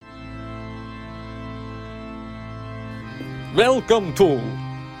Welcome to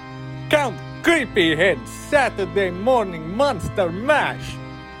Count Creepyhead's Saturday Morning Monster Mash.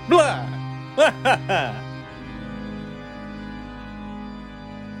 Blah!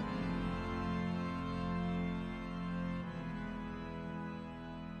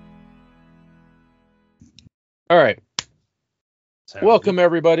 All right. Welcome,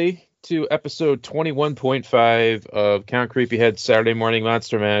 everybody, to episode 21.5 of Count Creepyhead's Saturday Morning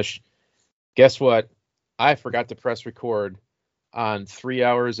Monster Mash. Guess what? I forgot to press record on 3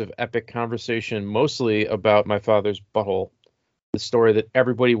 hours of epic conversation, mostly about my father's butthole, the story that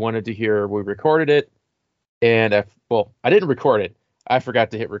everybody wanted to hear. We recorded it, and I didn't record it. I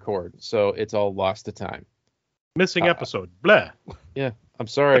forgot to hit record, so it's all lost to time. Missing episode. Blah. Yeah, I'm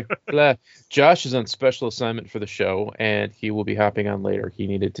sorry. Blah. Josh is on special assignment for the show, and he will be hopping on later. He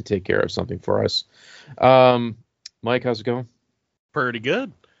needed to take care of something for us. Mike, how's it going? Pretty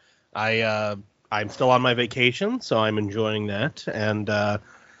good. I'm still on my vacation, so I'm enjoying that. And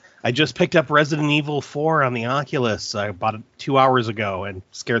I just picked up Resident Evil 4 on the Oculus. I bought it 2 hours ago and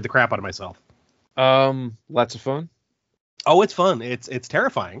scared the crap out of myself. Lots of fun. Oh, it's fun. It's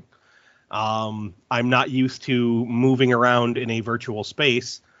terrifying. I'm not used to moving around in a virtual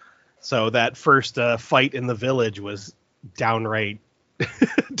space, so that first fight in the village was downright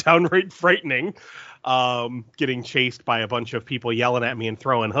frightening. Getting chased by a bunch of people yelling at me and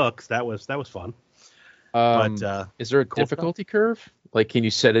throwing hooks. That was fun. But is there a difficulty curve? Like, can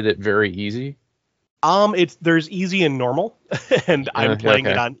you set it at very easy? There's easy and normal, and I'm playing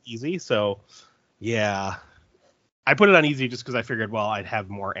it on easy. So yeah, I put it on easy just because I figured, well, I'd have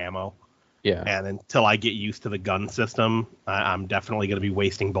more ammo. Yeah. And until I get used to the gun system, I'm definitely going to be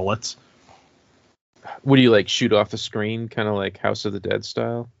wasting bullets. What do you like? Shoot off the screen, kind of like House of the Dead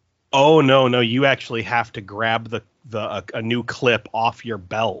style? Oh, no. You actually have to grab a new clip off your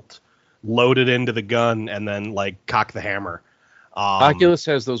belt, load it into the gun, and then like cock the hammer. Oculus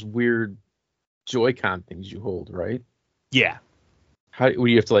has those weird Joy-Con things you hold, right? Yeah. What do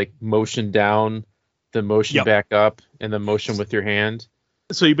you have to like motion down, then motion back up, and then motion with your hand?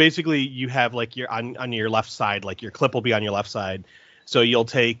 So you have like your on your left side, like your clip will be on your left side. So you'll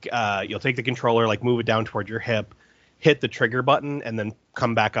take the controller, like move it down toward your hip, hit the trigger button, and then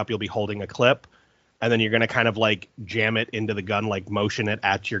come back up. You'll be holding a clip, and then you're going to kind of like jam it into the gun, like motion it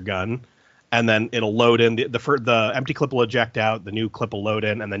at your gun, and then it'll load in. The empty clip will eject out, the new clip will load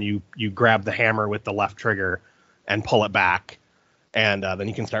in, and then you grab the hammer with the left trigger and pull it back, and then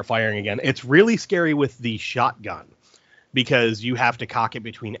you can start firing again. It's really scary with the shotgun because you have to cock it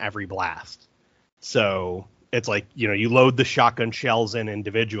between every blast. So it's like, you load the shotgun shells in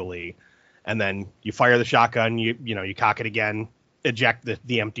individually, and then you fire the shotgun, you cock it again, eject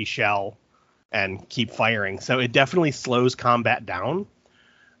the empty shell, and keep firing. So it definitely slows combat down.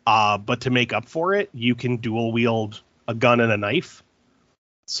 But to make up for it, you can dual wield a gun and a knife.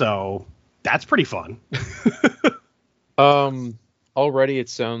 So that's pretty fun. Already it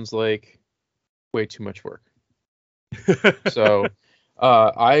sounds like way too much work. So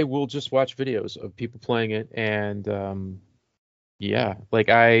I will just watch videos of people playing it, and yeah, like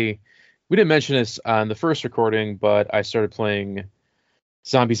we didn't mention this on the first recording, but I started playing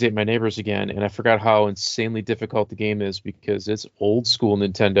Zombies Ate My Neighbors again, and I forgot how insanely difficult the game is because it's old school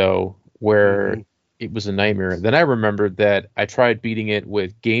Nintendo where it was a nightmare. Then I remembered that I tried beating it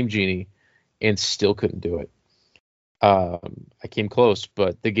with Game Genie and still couldn't do it. I came close,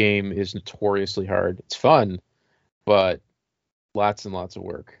 but the game is notoriously hard. It's fun, but lots and lots of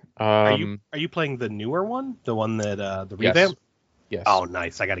work. Are you playing the newer one, the one that the revamp? Yes. Oh,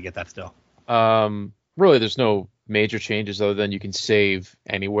 nice. I got to get that still. Really, there's no major changes other than you can save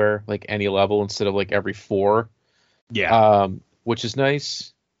anywhere, like any level, instead of like every 4. Yeah. Which is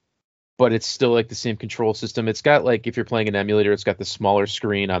nice, but it's still like the same control system. It's got like, if you're playing an emulator, it's got the smaller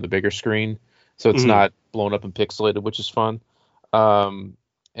screen on the bigger screen, so it's not blown up and pixelated, which is fun. And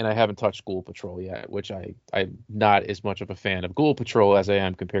I haven't touched Ghoul Patrol yet, which I'm not as much of a fan of Ghoul Patrol as I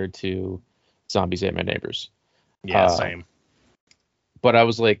am compared to Zombies Ate My Neighbors. Yeah, same. But I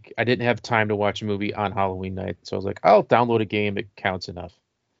was like, I didn't have time to watch a movie on Halloween night, so I was like, I'll download a game. It counts enough.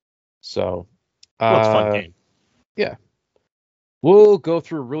 So, it's a fun game. Yeah. We'll go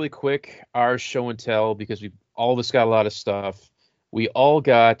through really quick our show and tell because all of us got a lot of stuff. We all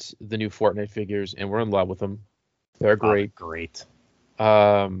got the new Fortnite figures, and we're in love with them. They're great. Great.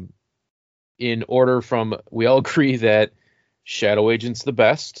 In order from, we all agree that Shadow Agent's the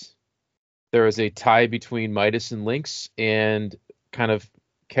best. There is a tie between Midas and Lynx, and kind of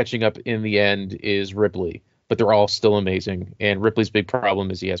catching up in the end is Ripley. But they're all still amazing. And Ripley's big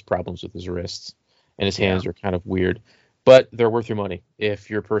problem is he has problems with his wrists, and his hands are kind of weird. But they're worth your money if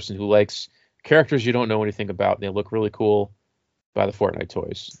you're a person who likes characters you don't know anything about. They look really cool. by the Fortnite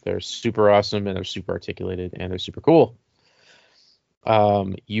toys. They're super awesome and they're super articulated and they're super cool.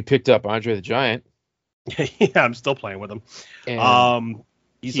 You picked up Andre the Giant. Yeah, I'm still playing with him. And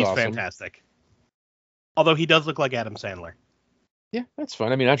he's awesome. fantastic. Although he does look like Adam Sandler. Yeah, that's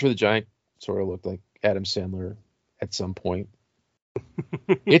fun. I mean, Andre the Giant sort of looked like Adam Sandler at some point.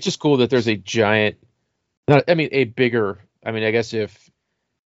 It's just cool that there's a giant, a bigger, I guess if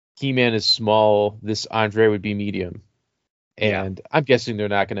He-Man is small, this Andre would be medium. And yeah. I'm guessing they're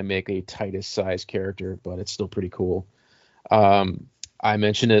not going to make a tightest size character, but it's still pretty cool. I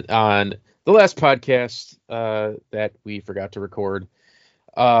mentioned it on the last podcast that we forgot to record.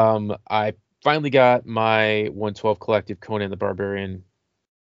 I finally got my 112 Collective Conan the Barbarian,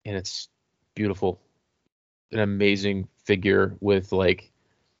 and it's beautiful. An amazing figure with like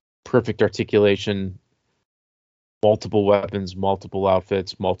perfect articulation, multiple weapons, multiple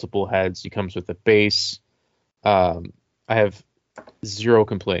outfits, multiple heads. He comes with a base. I have zero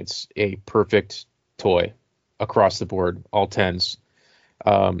complaints. A perfect toy across the board, all 10s.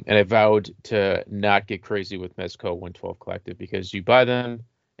 And I vowed to not get crazy with Mezco 112 Collective because you buy them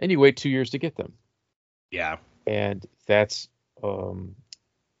and you wait 2 years to get them. Yeah. And that's a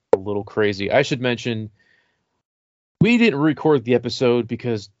little crazy. I should mention, we didn't record the episode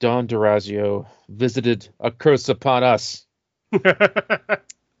because Don Durazio visited a curse upon us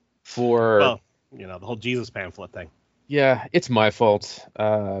for... Well, the whole Jesus pamphlet thing. Yeah, it's my fault.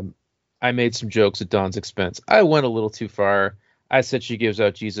 I made some jokes at Don's expense. I went a little too far. I said she gives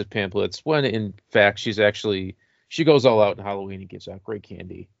out Jesus pamphlets when in fact she goes all out in Halloween and gives out great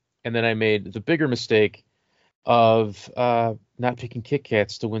candy. And then I made the bigger mistake of not picking Kit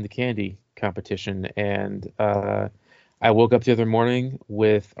Kats to win the candy competition. And I woke up the other morning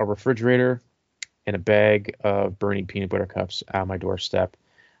with a refrigerator and a bag of burning peanut butter cups on my doorstep.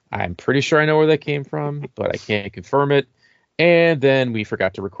 I'm pretty sure I know where that came from, but I can't confirm it. And then we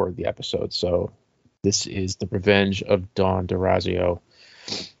forgot to record the episode. So this is the revenge of Don Durazio.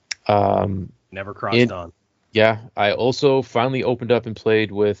 Never crossed Don. Yeah, I also finally opened up and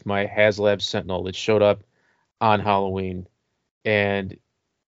played with my HasLab Sentinel that showed up on Halloween. And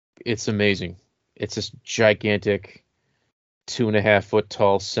it's amazing. It's this gigantic 2.5 foot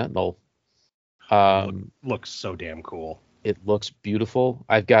tall Sentinel. Looks so damn cool. It looks beautiful.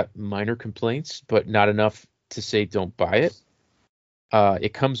 I've got minor complaints, but not enough to say don't buy it.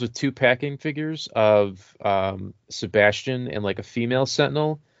 It comes with 2 packing figures of Sebastian and like a female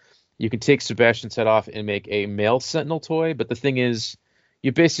Sentinel. You can take Sebastian's head off and make a male Sentinel toy, but the thing is,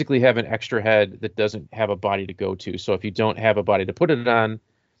 you basically have an extra head that doesn't have a body to go to. So if you don't have a body to put it on,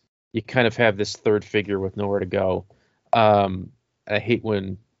 you kind of have this third figure with nowhere to go. I hate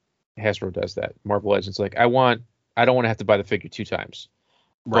when Hasbro does that. Marvel Legends, like, I don't want to have to buy the figure 2 times.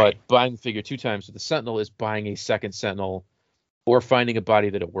 Right. But buying the figure 2 times with the Sentinel is buying a second Sentinel or finding a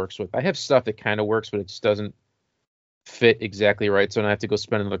body that it works with. I have stuff that kind of works, but it just doesn't fit exactly right. So I have to go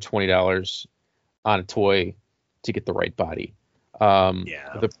spend another $20 on a toy to get the right body.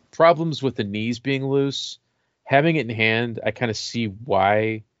 The problems with the knees being loose, having it in hand, I kind of see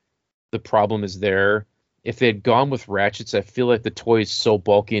why the problem is there. If they had gone with ratchets, I feel like the toy is so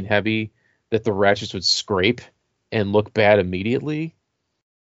bulky and heavy that the ratchets would scrape and look bad immediately.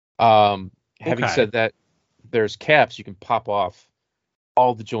 Having said that, there's caps you can pop off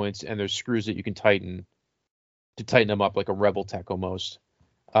all the joints, and there's screws that you can tighten to tighten them up like a Rebel Tech almost.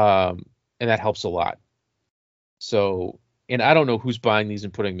 And that helps a lot. So, and I don't know who's buying these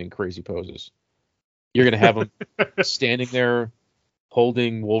and putting them in crazy poses. You're going to have them standing there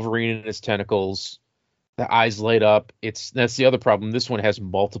holding Wolverine in his tentacles, the eyes light up. That's the other problem. This one has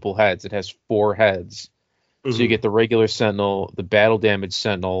multiple heads. It has 4 heads. Mm-hmm. So you get the regular Sentinel, the battle damaged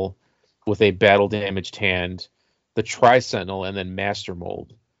Sentinel with a battle damaged hand, the Tri-Sentinel, and then Master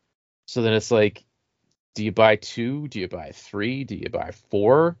Mold. So then it's like, do you buy 2? Do you buy 3? Do you buy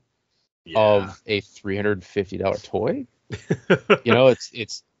 4 of a $350 toy?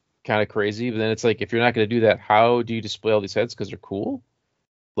 It's kind of crazy. But then it's like, if you're not going to do that, how do you display all these heads? Because they're cool.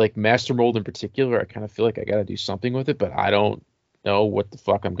 Like Master Mold in particular, I kind of feel like I got to do something with it, but I don't know what the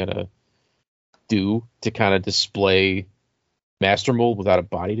fuck I'm going to do to kind of display Master Mold without a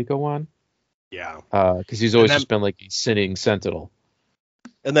body to go on. Yeah. Because he's always just been like a sinning Sentinel.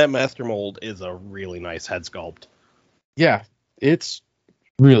 And that Master Mold is a really nice head sculpt. Yeah, it's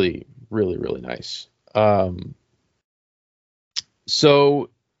really, really, really nice. So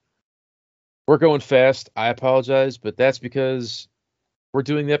we're going fast. I apologize, but that's because we're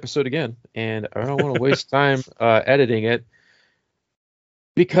doing the episode again, and I don't want to waste time editing it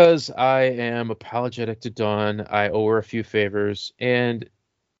because I am apologetic to Dawn. I owe her a few favors, and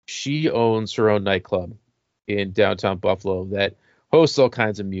she owns her own nightclub. in downtown Buffalo that hosts all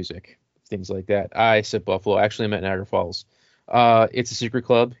kinds of music, things like that. I said Buffalo. Actually, I meant Niagara Falls. It's a secret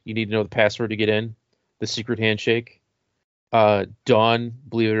club. You need to know the password to get in. The secret handshake. Dawn,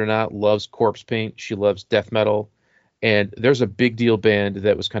 believe it or not, loves corpse paint. She loves death metal. And there's a big deal band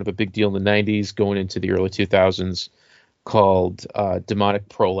that was kind of a big deal in the 90s going into the early 2000s called Demonic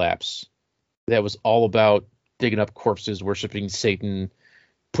Prolapse. That was all about digging up corpses, worshiping Satan,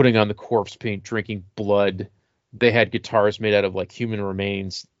 putting on the corpse paint, drinking blood. They had guitars made out of like human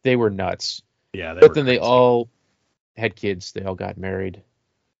remains. They were nuts. Yeah, but then crazy. They all had kids. They all got married.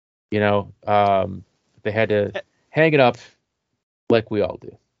 You know, they had to hang it up like we all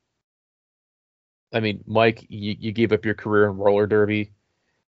do. I mean, Mike, you gave up your career in roller derby.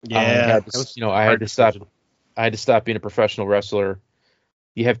 Yeah, I had to stop. I had to stop being a professional wrestler.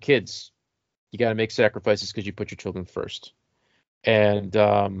 You have kids. You got to make sacrifices because you put your children first. And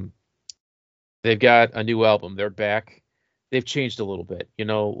they've got a new album. They're back. They've changed a little bit. You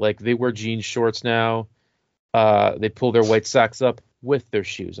know, like they wear jean shorts now. They pull their white socks up with their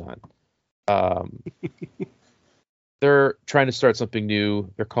shoes on. They're trying to start something new.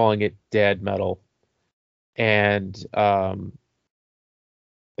 They're calling it Dad Metal. And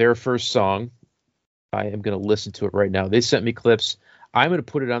their first song, I am going to listen to it right now. They sent me clips. I'm going to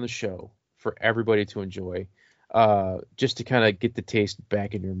put it on the show for everybody to enjoy, just to kind of get the taste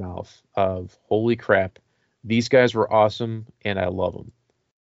back in your mouth of, holy crap, these guys were awesome, and I love them.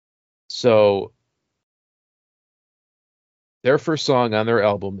 So their first song on their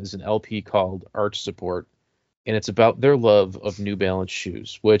album is an LP called Arch Support, and it's about their love of New Balance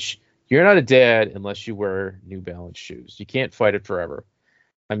shoes, which you're not a dad unless you wear New Balance shoes. You can't fight it forever.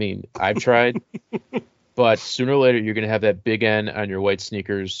 I mean, I've tried, but sooner or later you're going to have that big N on your white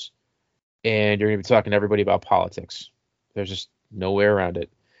sneakers, and you're going to be talking to everybody about politics. There's just no way around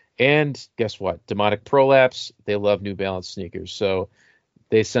it. And guess what? Demonic Prolapse, they love New Balance sneakers. So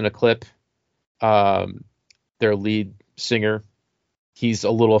they sent a clip. Their lead singer, he's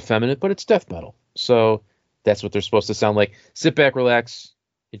a little effeminate, but it's death metal. So that's what they're supposed to sound like. Sit back, relax,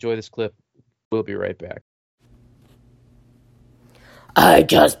 enjoy this clip. We'll be right back. I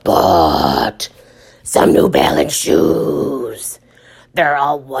just bought some New Balance shoes. They're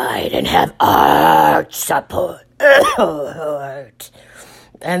all white and have arch support.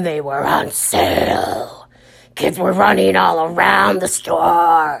 And they were on sale. Kids were running all around the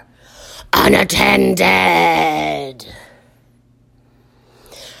store, unattended.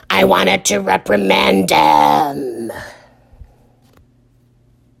 I wanted to reprimand them.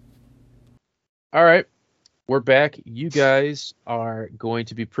 All right. We're back. You guys are going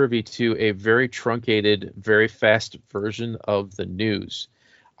to be privy to a very truncated, very fast version of the news.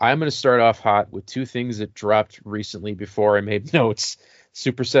 I'm going to start off hot with two things that dropped recently before I made notes.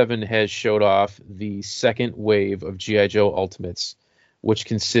 Super 7 has showed off the second wave of G.I. Joe Ultimates, which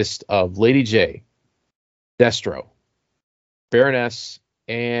consists of Lady J, Destro, Baroness,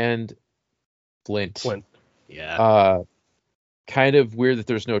 and Flint. Yeah. Kind of weird that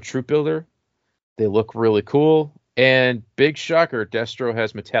there's no troop builder. They look really cool. And big shocker, Destro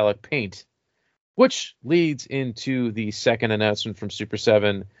has metallic paint, which leads into the second announcement from Super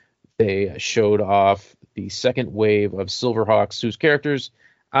 7. They showed off the second wave of Silverhawks, whose characters,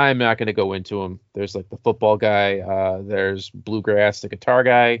 I'm not going to go into them. There's like the football guy. There's Bluegrass, the guitar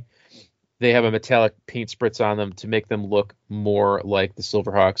guy. They have a metallic paint spritz on them to make them look more like the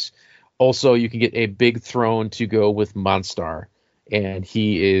Silverhawks. Also, you can get a big throne to go with Monstar, and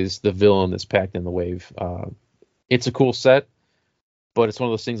he is the villain that's packed in the wave. It's a cool set, but it's one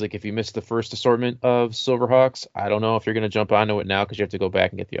of those things like if you missed the first assortment of Silverhawks, I don't know if you're going to jump onto it now because you have to go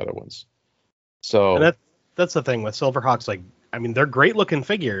back and get the other ones. So and that's the thing with Silverhawks. Like, I mean, they're great looking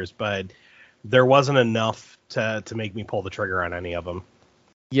figures, but there wasn't enough to make me pull the trigger on any of them.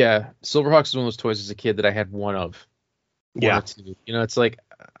 Yeah, Silverhawks is one of those toys as a kid that I had one of. Yeah. You know, it's like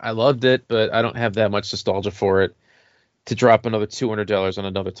I loved it, but I don't have that much nostalgia for it to drop another $200 on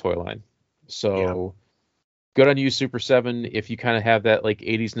another toy line. So good on you, Super 7. If you kind of have that like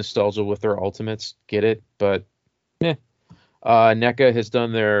 80s nostalgia with their Ultimates, get it. But NECA has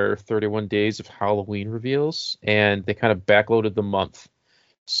done their 31 days of Halloween reveals, and they kind of backloaded the month.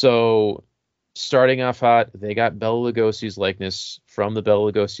 So starting off hot, they got Bela Lugosi's likeness from the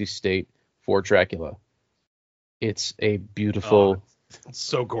Bela Lugosi state for Dracula. It's a beautiful, it's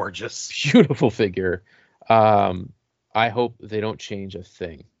so gorgeous, beautiful figure. I hope they don't change a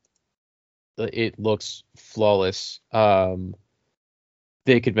thing. It looks flawless.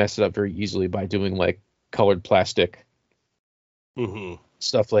 They could mess it up very easily by doing like colored plastic,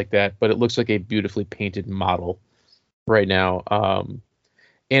 stuff like that. But it looks like a beautifully painted model right now.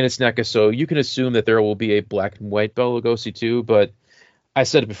 and it's NECA, so you can assume that there will be a black and white Bela Lugosi too. But I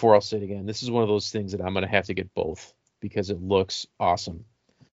said it before, I'll say it again. This is one of those things that I'm going to have to get both because it looks awesome.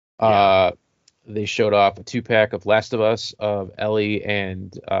 Yeah. They showed off a 2-pack of Last of Us of Ellie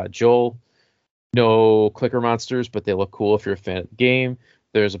and Joel. No clicker monsters, but they look cool if you're a fan of the game.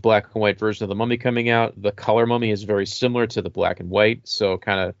 There's a black and white version of the Mummy coming out. The color Mummy is very similar to the black and white, so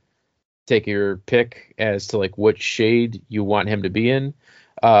kind of take your pick as to like what shade you want him to be in.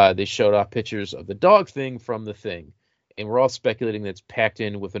 They showed off pictures of the dog thing from The Thing, and we're all speculating that it's packed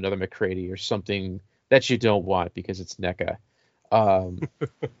in with another McCready or something that you don't want because it's NECA.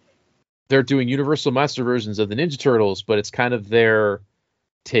 They're doing Universal Monster versions of the Ninja Turtles, but it's kind of their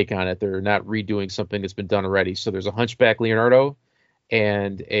take on it. They're not redoing something that's been done already. So there's a Hunchback Leonardo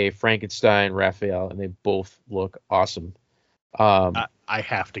and a Frankenstein Raphael, and they both look awesome. I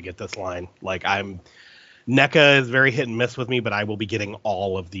have to get this line. Like, NECA is very hit and miss with me, but I will be getting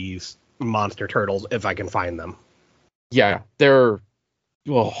all of these monster turtles if I can find them. Yeah, we're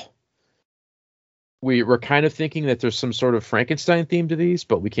kind of thinking that there's some sort of Frankenstein theme to these,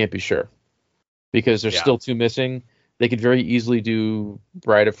 but we can't be sure because there's still 2 missing. They could very easily do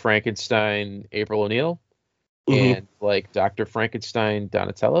Bride of Frankenstein, April O'Neil, and like Dr. Frankenstein,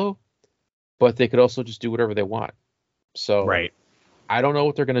 Donatello, but they could also just do whatever they want. So right. I don't know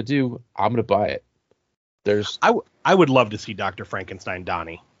what they're going to do. I'm going to buy it. I would love to see Dr. Frankenstein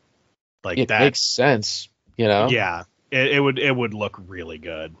Donnie. Like, it that makes sense, you know? Yeah, it would look really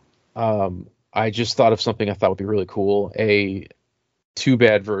good. I just thought of something I thought would be really cool. A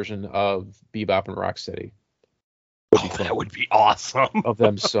 2-bad version of Bebop and Rocksteady. That would be awesome. Of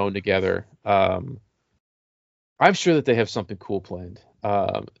them sewn together. I'm sure that they have something cool planned.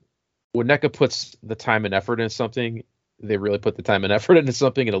 When NECA puts the time and effort into something, they really put the time and effort into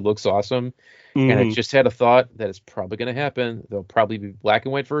something, and it looks awesome. And I just had a thought that it's probably going to happen. There'll probably be black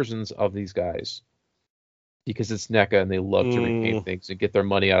and white versions of these guys because it's NECA and they love to repaint things and get their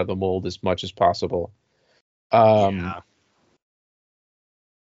money out of the mold as much as possible. There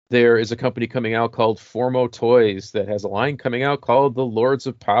is a company coming out called Formo Toys that has a line coming out called the Lords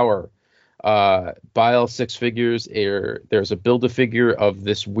of Power. Buy all 6 figures. There's a Build-A-Figure of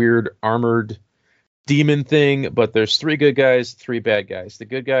this weird armored demon thing, but there's 3 good guys, 3 bad guys. The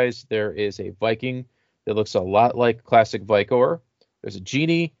good guys, there is a Viking that looks a lot like classic Vikor. There's a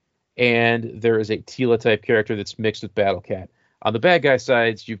genie, and there is a Tila type character that's mixed with Battle Cat. On the bad guy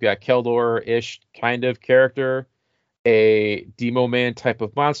sides, you've got Keldor-ish kind of character, a Demo Man type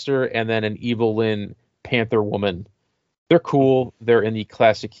of monster, and then an Evelyn Panther woman. They're cool. They're in the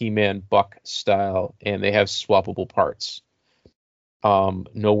classic He-Man Buck style, and they have swappable parts.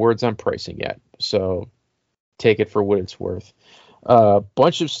 No words on pricing yet, so take it for what it's worth.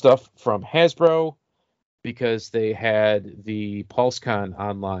 Bunch of stuff from Hasbro because they had the PulseCon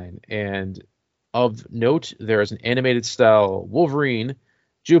online, and of note, there is an animated style Wolverine,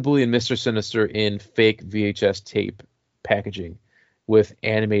 Jubilee, and Mr. Sinister in fake VHS tape packaging with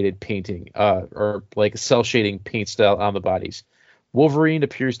animated painting, or like cell shading paint style on the bodies. Wolverine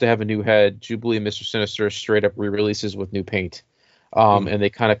appears to have a new head. Jubilee and Mr. Sinister straight up re-releases with new paint. And they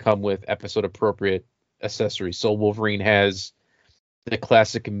kind of come with episode appropriate accessories. So Wolverine has the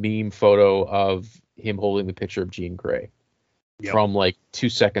classic meme photo of him holding the picture of Jean Grey from like 2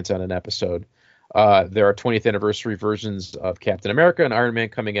 seconds on an episode. There are 20th anniversary versions of Captain America and Iron Man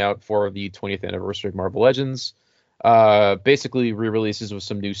coming out for the 20th anniversary of Marvel Legends. Basically re-releases with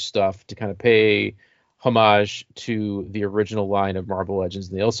some new stuff to kind of pay homage to the original line of Marvel Legends.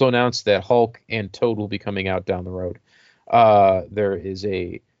 And they also announced that Hulk and Toad will be coming out down the road. There is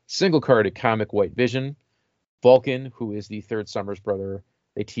a single-carded comic White Vision, Vulcan, who is the Third Summers brother.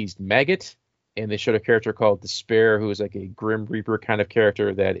 They teased Maggot, and they showed a character called Despair, who is like a Grim Reaper kind of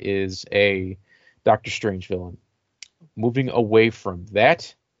character that is a Doctor Strange villain. Moving away from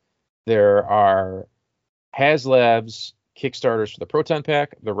that, there are HasLabs Kickstarters for the Proton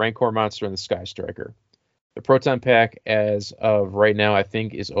Pack, the Rancor Monster, and the Sky Striker. The Proton Pack, as of right now, I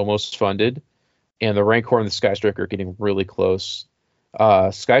think is almost funded, and the Rancor and the Sky Striker are getting really close.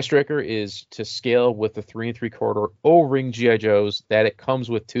 Sky Striker is to scale with the 3 3/4 O-ring G.I. Joes that it comes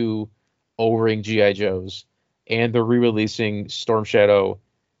with 2 O-ring G.I. Joes, and they're re-releasing Storm Shadow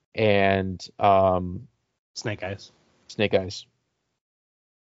and Snake Eyes.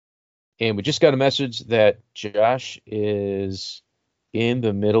 And we just got a message that Josh is in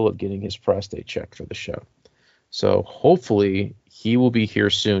the middle of getting his prostate checked for the show. So hopefully he will be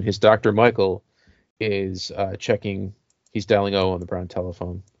here soon. His Dr. Michael is checking. He's dialing O on the brown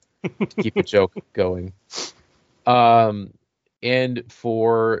telephone to keep the joke going. And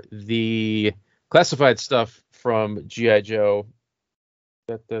for the classified stuff from G.I. Joe,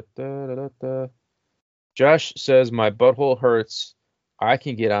 Da, da, da, da, da, da. Josh says my butthole hurts. I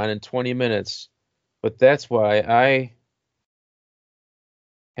can get on in 20 minutes, but that's why I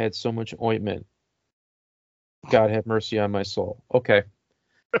had so much ointment. God have mercy on my soul. Okay.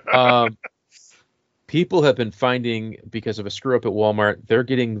 People have been finding, because of a screw up at Walmart, they're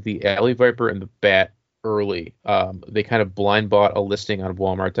getting the Alley Viper and the Bat early. They kind of blind bought a listing on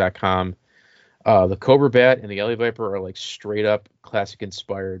Walmart.com. The Cobra Bat and the Alley Viper are like straight up classic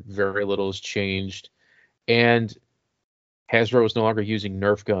inspired. Very little has changed. And Hasbro is no longer using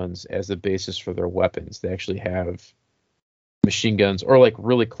Nerf guns as the basis for their weapons. They actually have machine guns, or like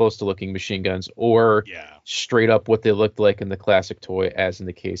really close to looking machine guns, or straight up what they looked like in the classic toy, as in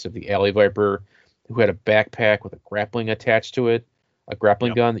the case of the Alley Viper, who had a backpack with a grappling attached to it, a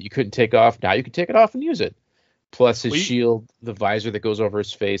grappling gun that you couldn't take off. Now you can take it off and use it. Plus his shield, the visor that goes over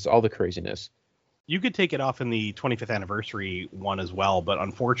his face, all the craziness. You could take it off in the 25th anniversary one as well, but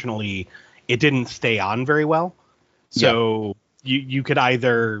unfortunately it didn't stay on very well. So you could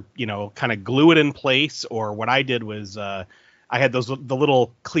either, kind of glue it in place, or what I did was I had the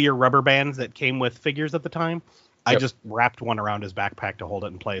little clear rubber bands that came with figures at the time. I just wrapped one around his backpack to hold it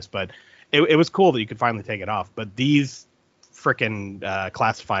in place, but it was cool that you could finally take it off. But these frickin'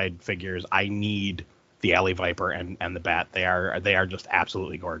 classified figures, I need the Alley Viper and the Bat. They are just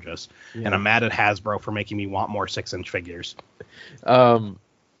absolutely gorgeous. Yeah. And I'm mad at Hasbro for making me want more 6-inch figures.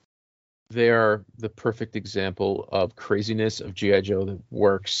 They are the perfect example of craziness of G.I. Joe that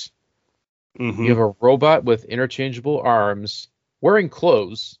works. Mm-hmm. You have a robot with interchangeable arms, wearing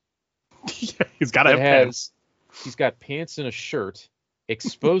clothes. He's got to have pants. He's got pants and a shirt,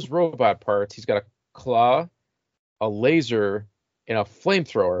 exposed robot parts. He's got a claw, a laser, and a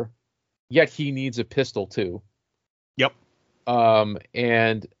flamethrower. Yet he needs a pistol too. Yep.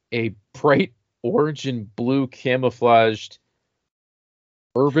 And a bright orange and blue camouflaged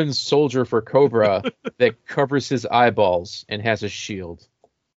urban soldier for Cobra that covers his eyeballs and has a shield.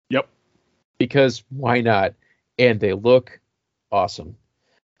 Yep. Because why not? And they look awesome.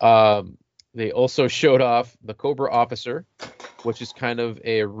 They also showed off the Cobra Officer, which is kind of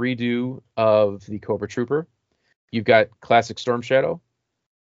a redo of the Cobra Trooper. You've got classic Storm Shadow,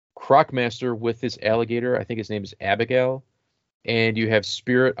 Crocmaster with his alligator. I think his name is Abigail. And you have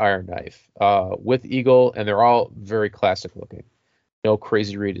Spirit Iron Knife with Eagle, and they're all very classic looking. No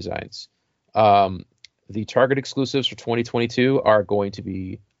crazy redesigns. The Target exclusives for 2022 are going to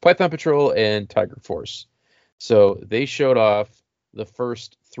be Python Patrol and Tiger Force. So they showed off the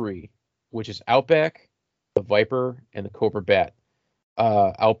first three, which is Outback, the Viper, and the Cobra Bat.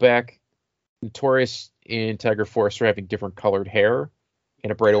 Outback, notorious in Tiger Force for having different colored hair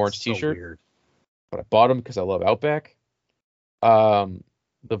and a bright orange t-shirt. Weird. But I bought them because I love Outback. The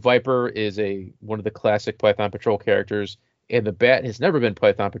Viper is one of the classic Python Patrol characters, and the Bat has never been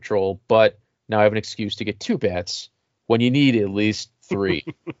Python Patrol, but now I have an excuse to get two bats when you need at least three,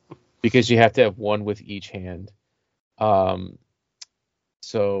 because you have to have one with each hand.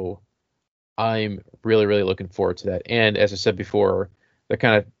 So I'm really, really looking forward to that. And as I said before, they're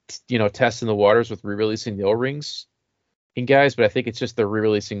kind of, testing the waters with re-releasing the O-rings in guys, but I think it's just they're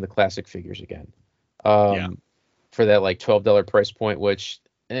re-releasing the classic figures again. For that like $12 price point, which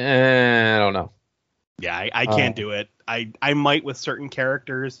I don't know. Yeah, I can't do it. I might with certain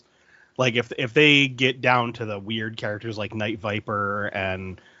characters. Like if they get down to the weird characters like Night Viper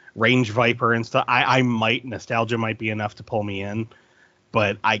and Range Viper and stuff, I might, nostalgia might be enough to pull me in,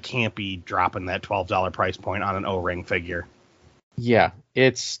 but I can't be dropping that $12 price point on an O-ring figure. Yeah,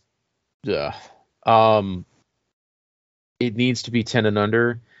 it's it needs to be 10 and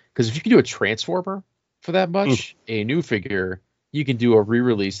under, because if you can do a Transformer for that much, a new figure, you can do a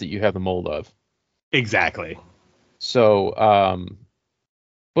re-release that you have the mold of. Exactly. So,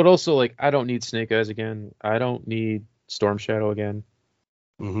 but also, like, I don't need Snake Eyes again. I don't need Storm Shadow again.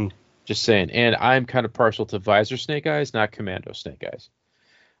 Mm-hmm. Just saying. And I'm kind of partial to Visor Snake Eyes, not Commando Snake Eyes.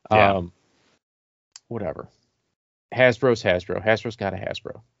 Yeah. Whatever. Hasbro's Hasbro. Hasbro's got a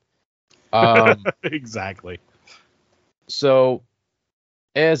Hasbro. Exactly. So,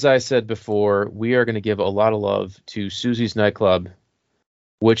 as I said before, we are going to give a lot of love to Susie's Nightclub,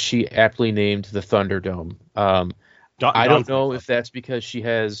 which she aptly named the Thunderdome. I don't know if that's because she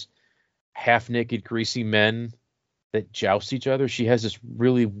has half-naked, greasy men that joust each other. She has this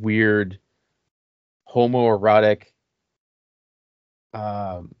really weird homoerotic,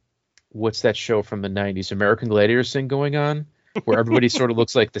 what's that show from the 90s, American Gladiators thing going on, where everybody sort of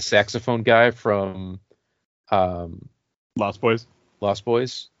looks like the saxophone guy from Lost Boys.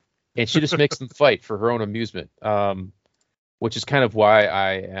 And she just makes them fight for her own amusement, which is kind of why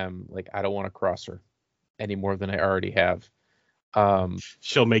I am like, I don't want to cross her any more than I already have.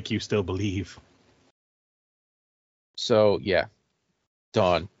 She'll make you still believe. So yeah,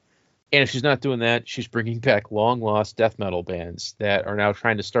 Dawn. And if she's not doing that, she's bringing back long-lost death metal bands that are now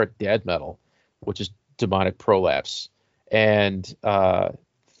trying to start dead metal, which is Demonic Prolapse. And the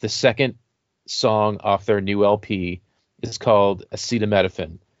second song off their new LP is called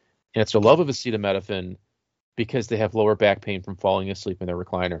Acetaminophen. And it's their love of acetaminophen because they have lower back pain from falling asleep in their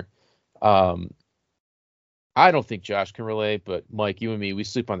recliner. I don't think Josh can relate, but Mike, you and me, we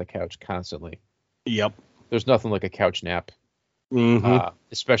sleep on the couch constantly. Yep. There's nothing like a couch nap. Mm-hmm.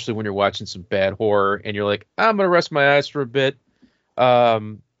 Especially when you're watching some bad horror and you're like, I'm going to rest my eyes for a bit.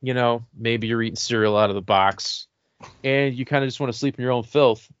 Maybe you're eating cereal out of the box and you kind of just want to sleep in your own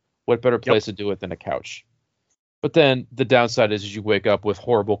filth. What better place to do it than a couch? But then the downside is you wake up with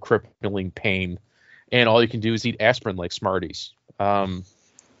horrible, crippling pain and all you can do is eat aspirin like Smarties,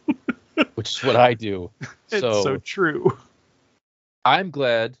 which is what I do. It's so true. I'm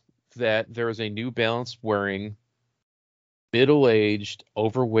glad that there is a New Balance wearing middle-aged,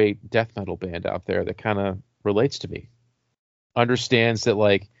 overweight death metal band out there that kind of relates to me. Understands that,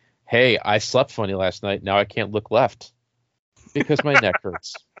 like, hey, I slept funny last night. Now I can't look left because my neck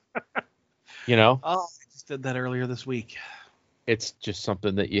hurts. Oh, I just did that earlier this week. It's just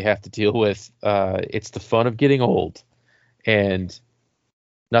something that you have to deal with. It's the fun of getting old. And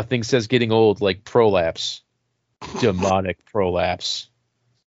nothing says getting old like prolapse. Demonic Prolapse.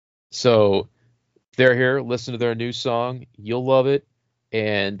 So they're here. Listen to their new song. You'll love it.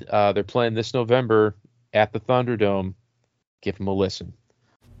 And they're playing this November at the Thunderdome. Give them a listen.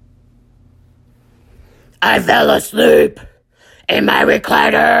 I fell asleep in my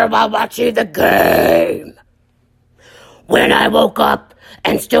recliner while watching the game. When I woke up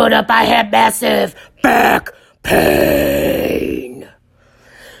and stood up, I had massive back pain.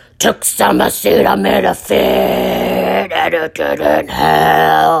 Took some acetaminophen and it didn't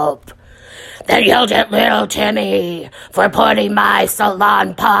help. Then yelled at little Timmy for putting my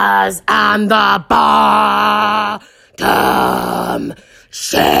salon paws on the bottom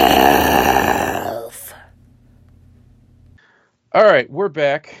shelf. All right, we're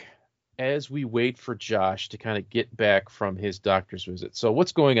back as we wait for Josh to kind of get back from his doctor's visit. So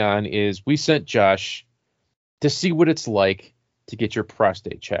what's going on is we sent Josh to see what it's like to get your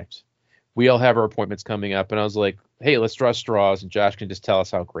prostate checked. We all have our appointments coming up, and I was like, hey, let's draw straws, and Josh can just tell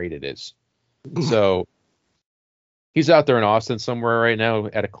us how great it is. So he's out there in Austin somewhere right now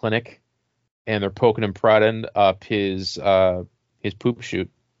at a clinic, and they're poking and prodding up his poop chute,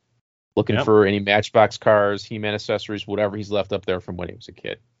 looking for any Matchbox cars, He-Man accessories, whatever he's left up there from when he was a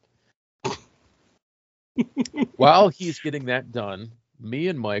kid. While he's getting that done, me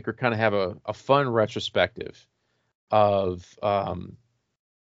and Mike are kind of have a fun retrospective of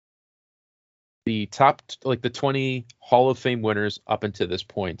the top, like the 20 Hall of Fame winners up until this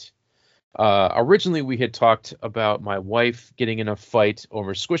point. Originally, we had talked about my wife getting in a fight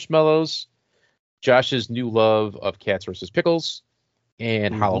over Squishmallows, Josh's new love of Cats vs. Pickles,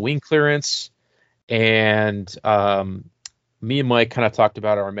 and Halloween clearance. And me and Mike kind of talked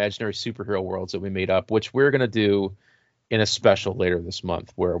about our imaginary superhero worlds that we made up, which we're going to do in a special later this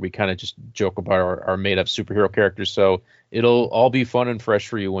month, where we kind of just joke about our made up superhero characters. So it'll all be fun and fresh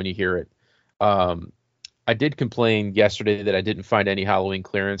for you when you hear it. I did complain yesterday that I didn't find any Halloween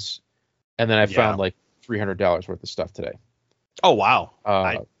clearance. And then I found like $300 worth of stuff today. Oh, wow.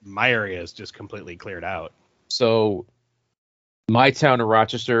 My area is just completely cleared out. So my town of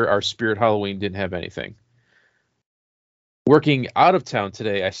Rochester, our Spirit Halloween didn't have anything. Working out of town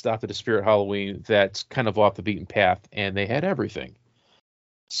today, I stopped at a Spirit Halloween that's kind of off the beaten path, and they had everything.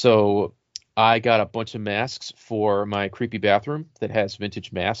 So I got a bunch of masks for my creepy bathroom that has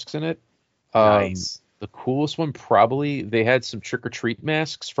vintage masks in it. Nice. The coolest one, probably, they had some Trick or Treat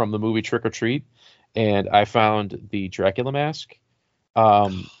masks from the movie Trick or Treat, and I found the Dracula mask.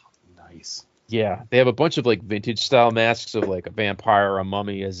 Nice. Yeah, they have a bunch of like vintage style masks of like a vampire, a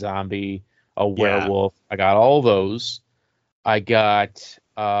mummy, a zombie, a werewolf. I got all those. I got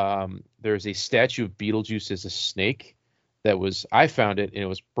there's a statue of Beetlejuice as a snake I found it and it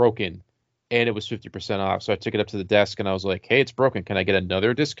was broken and it was 50% off. So I took it up to the desk and I was like, hey, it's broken. Can I get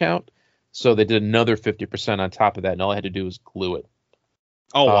another discount? So they did another 50% on top of that, and all I had to do was glue it.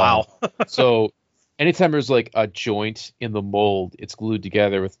 Oh, wow. So anytime there's like a joint in the mold, it's glued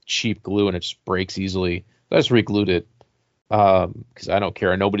together with cheap glue and it just breaks easily. I just re-glued it because I don't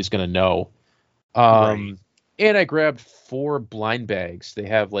care. Nobody's going to know. Right. And I grabbed 4 blind bags. They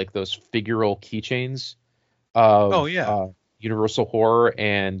have like those figural keychains of Universal Horror,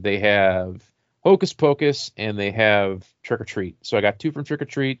 and they have Hocus Pocus, and they have Trick or Treat. So I got 2 from Trick or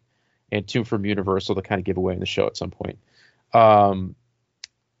Treat and 2 from Universal to kind of give away in the show at some point. So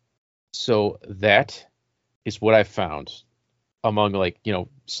that is what I found among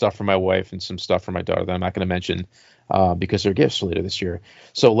stuff for my wife and some stuff for my daughter that I'm not going to mention because they're gifts later this year.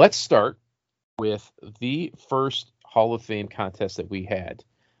 So let's start with the first Hall of Fame contest that we had.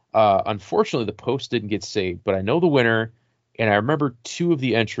 Unfortunately, the post didn't get saved, but I know the winner, and I remember 2 of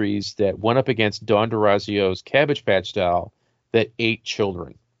the entries that went up against Dawn DeRazio's Cabbage Patch doll that ate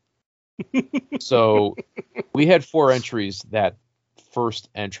children. So we had 4 entries that first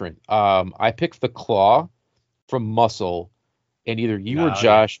entrant. I picked the Claw from Muscle, and either you or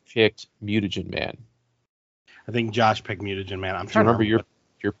Josh picked Mutagen Man. I think Josh picked Mutagen Man. I'm Do you trying to remember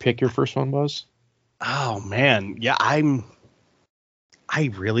your pick. Your first one was? Oh man, yeah. I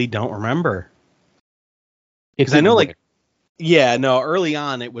really don't remember. Because I know, early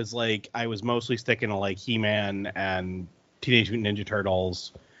on it was like I was mostly sticking to like He-Man and Teenage Mutant Ninja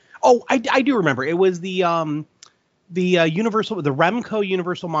Turtles. Oh, I do remember. It was the Remco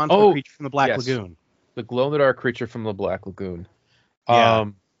Universal Monster creature from the Black Lagoon. The glow-in-the-dark creature from the Black Lagoon. Yeah.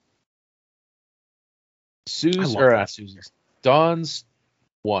 Dawn's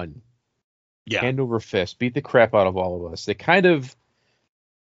won. Yeah. Hand over fist. Beat the crap out of all of us. It kind of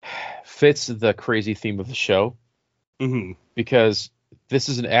fits the crazy theme of the show. Mm-hmm. Because this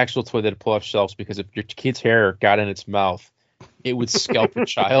is an actual toy that pull off shelves, because if your kid's hair got in its mouth, it would scalp a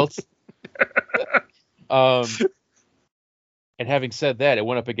child. And having said that, it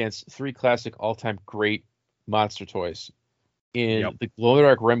went up against 3 classic all-time great monster toys in the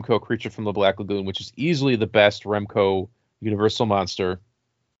glow-in-the-dark Remco creature from the Black Lagoon, which is easily the best Remco Universal monster,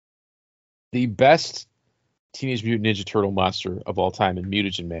 the best Teenage Mutant Ninja Turtle monster of all time in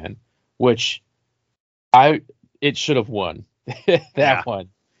Mutagen Man, which it should have won that one,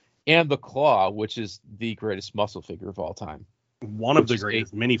 and the Claw, which is the greatest muscle figure of all time, one of the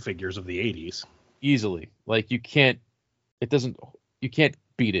greatest minifigures of the 80s, easily. Like you can't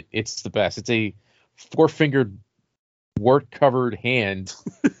beat it. It's the best. It's a 4-fingered wart-covered hand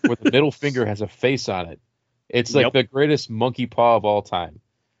where the middle finger has a face on it. It's like the greatest monkey paw of all time,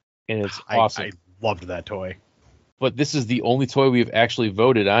 and it's awesome. I loved that toy. But this is the only toy we've actually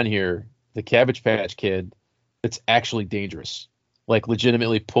voted on here, the Cabbage Patch Kid, that's actually dangerous. Like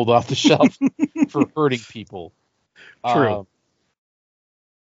legitimately pulled off the shelf for hurting people. True.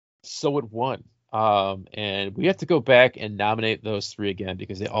 So it won. And we have to go back and nominate those 3 again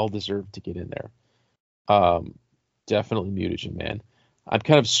because they all deserve to get in there. Definitely Mutagen Man. I'm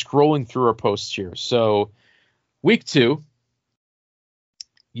kind of scrolling through our posts here. So week 2,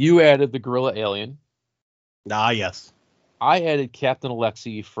 you added the Gorilla Alien. Yes. I added Captain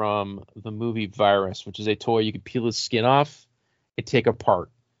Alexi from the movie Virus, which is a toy you could peel his skin off and take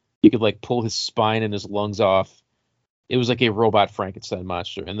apart. You could like pull his spine and his lungs off. It was like a robot Frankenstein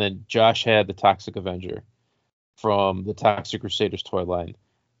monster. And then Josh had the Toxic Avenger from the Toxic Crusaders toy line.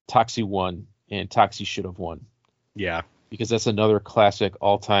 Toxie won, and Toxie should have won. Yeah. Because that's another classic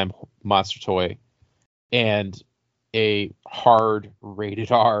all-time monster toy. And a hard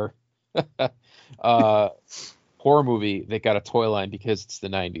rated R horror movie that got a toy line because it's the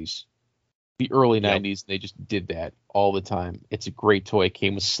 90s. The early 90s, they just did that all the time. It's a great toy. It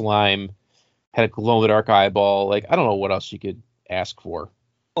came with slime, had a glow-in-the-dark eyeball. Like, I don't know what else you could ask for.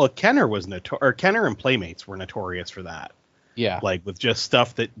 Well, Kenner Kenner and Playmates were notorious for that. Yeah. Like, with just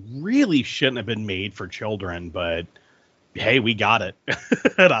stuff that really shouldn't have been made for children, but hey, we got it.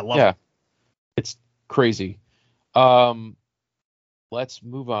 And I love it. It's crazy. Let's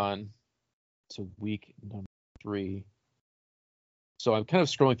move on to week number 3. So I'm kind of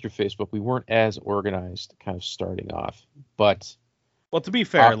scrolling through Facebook. We weren't as organized kind of starting off, but well, to be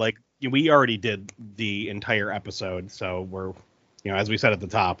fair, like we already did the entire episode. So we're, as we said at the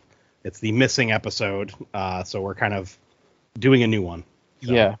top, it's the missing episode. So we're kind of doing a new one.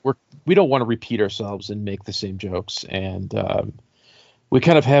 So. Yeah. We don't want to repeat ourselves and make the same jokes. And, we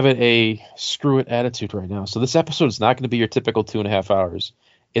kind of have a screw it attitude right now. So this episode is not going to be your typical 2.5 hours.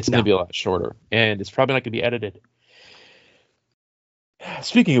 It's going to be a lot shorter, and it's probably not going to be edited.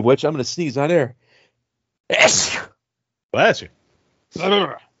 Speaking of which, I'm going to sneeze on air. Bless you.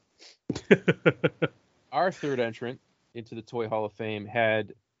 Our third entrant into the Toy Hall of Fame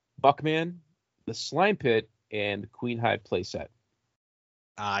had Buckman, the Slime Pit, and the Queen Hive playset.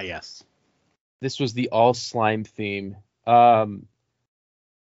 Yes. This was the all slime theme.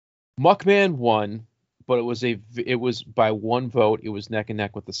 Muckman won, but it was by 1 vote. It was neck and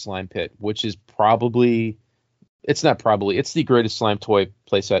neck with the Slime Pit, which is it's the greatest slime toy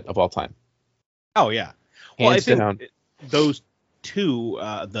playset of all time. Oh yeah. Well, Hands down. Those 2,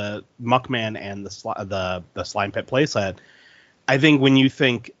 the Muckman and the Slime Pit playset, I think when you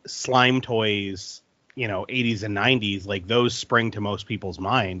think slime toys 80s and 90s, like those spring to most people's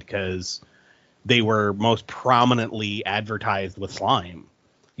mind because they were most prominently advertised with slime.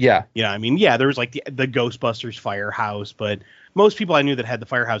 Yeah. I mean, yeah, there was like the Ghostbusters Firehouse, but most people I knew that had the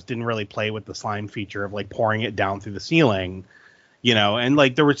Firehouse didn't really play with the slime feature of like pouring it down through the ceiling, and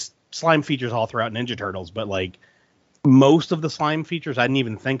like there was slime features all throughout Ninja Turtles, but like most of the slime features I didn't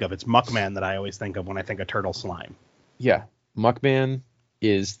even think of. It's Muckman that I always think of when I think of turtle slime. Yeah. Muckman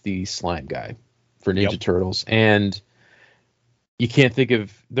is the slime guy for Ninja Turtles. And you can't think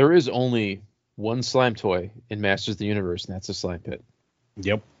of, there is only one slime toy in Masters of the Universe, and that's a slime pit.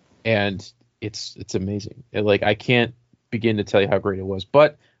 Yep. And it's amazing. I can't begin to tell you how great it was.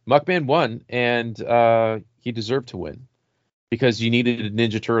 But Muckman won, and he deserved to win because you needed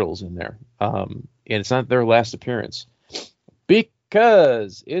Ninja Turtles in there. And it's not their last appearance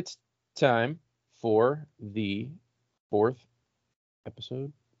because it's time for the 4th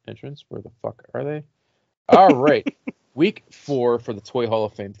episode entrance. Where the fuck are they? All right. Week 4 for the Toy Hall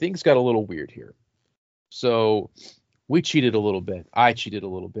of Fame. Things got a little weird here. So we cheated a little bit. I cheated a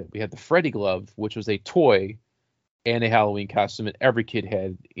little bit. We had the Freddy glove, which was a toy and a Halloween costume that every kid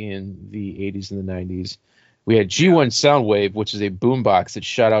had in the 80s and the 90s. We had G1 Soundwave, which is a boombox that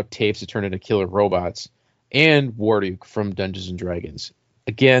shot out tapes that turned into killer robots, and Warduke from Dungeons and Dragons.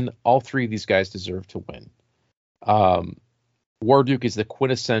 Again, all 3 of these guys deserve to win. Warduke is the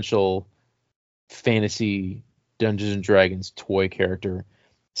quintessential fantasy Dungeons and Dragons toy character.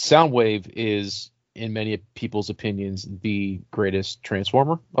 Soundwave is, in many people's opinions, the greatest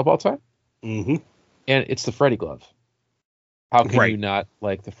Transformer of all time. Mm-hmm. And it's the Freddy glove. How can you not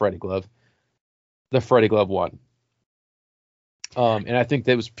like the Freddy glove? The Freddy glove won. And I think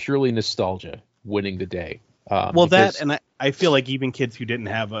that was purely nostalgia winning the day. And I feel like even kids who didn't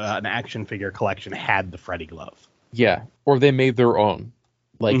have an action figure collection had the Freddy glove. Yeah, or they made their own,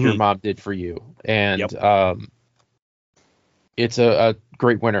 like your mom did for you. And it's a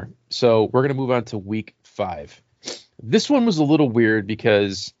great winner. So we're going to move on to week 5. This one was a little weird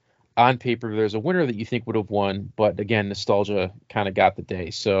because on paper there's a winner that you think would have won, but again, nostalgia kind of got the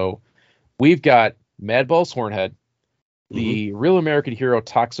day. So we've got Madball's Hornhead, the Real American Hero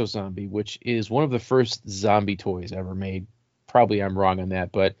Toxo Zombie, which is one of the first zombie toys ever made. Probably I'm wrong on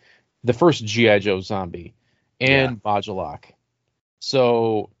that, but the first G.I. Joe zombie, and Modulok.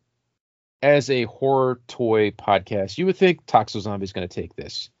 So as a horror toy podcast, you would think Toxo Zombie is going to take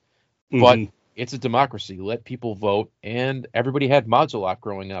this. But it's a democracy. Let people vote. And everybody had Modulok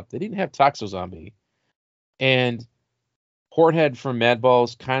growing up. They didn't have Toxo Zombie. And Hornhead from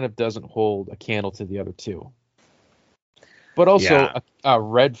Madballs kind of doesn't hold a candle to the other 2. But also a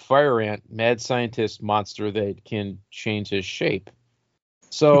red fire ant, mad scientist monster that can change his shape.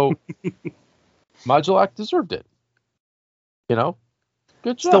 So Modulok deserved it. Good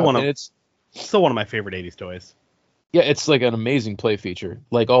job. Still one of my favorite 80s toys. Yeah, it's like an amazing play feature,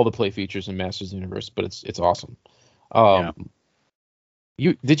 like all the play features in Masters of the Universe, but it's awesome.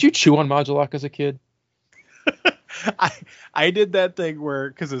 Did you chew on Modulok as a kid? I did that thing where,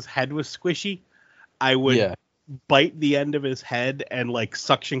 because his head was squishy, I would bite the end of his head and like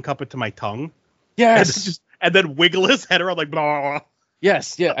suction cup it to my tongue. Yes. And then wiggle his head around like blah.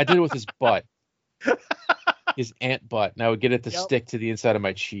 Yes, yeah, I did it with his butt. His ant butt, and I would get it to stick to the inside of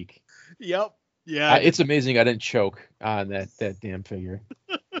my cheek. Yep. Yeah. It's amazing I didn't choke on that damn figure.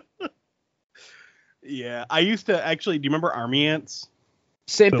 Yeah. I used to actually, do you remember army ants?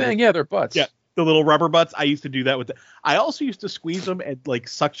 Same thing, yeah, they're butts. Yeah. The little rubber butts. I used to do that with I also used to squeeze them and like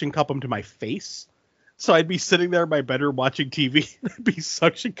suction cup them to my face. So I'd be sitting there in my bedroom watching TV and I'd be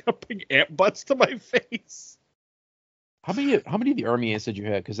suction cupping ant butts to my face. How many of the army ants did you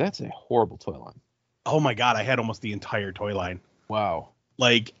have? Because that's a horrible toy line. Oh my God, I had almost the entire toy line. Wow.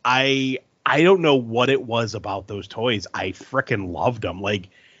 Like I don't know what it was about those toys. I frickin' loved them. Like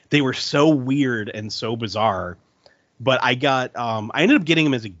they were so weird and so bizarre. But I ended up getting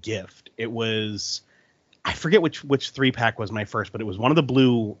them as a gift. It was, I forget which 3-pack was my first, but it was one of the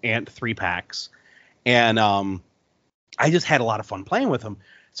blue ant 3-packs. And I just had a lot of fun playing with them.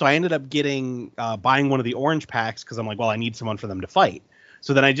 So I ended up buying one of the orange packs because I'm like, well, I need someone for them to fight.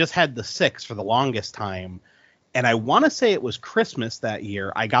 So then I just had the 6 for the longest time. And I want to say it was Christmas that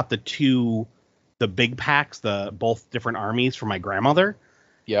year. I got the big packs, both different armies for my grandmother.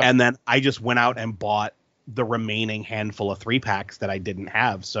 Yeah. And then I just went out and bought the remaining handful of 3-packs that I didn't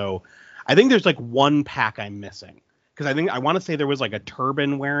have. So I think there's like one pack I'm missing. Because I want to say there was like a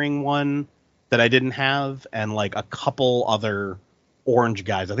turban wearing one that I didn't have. And like a couple other orange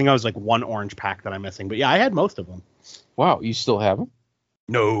guys. I think I was like one orange pack that I'm missing. But yeah, I had most of them. Wow. You still have them?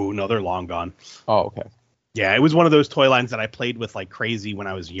 No, they're long gone. Oh, okay. Yeah, it was one of those toy lines that I played with like crazy when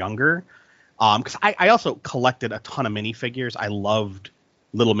I was younger. Because I also collected a ton of minifigures. I loved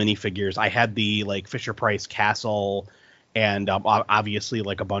little minifigures. I had the like Fisher Price Castle, and obviously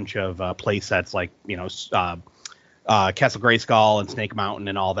like a bunch of play sets like Castle Grayskull and Snake Mountain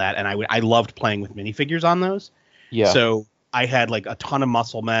and all that. And I loved playing with minifigures on those. Yeah. So I had like a ton of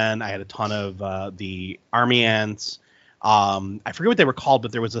Muscle Men. I had a ton of the Army Ants. I forget what they were called,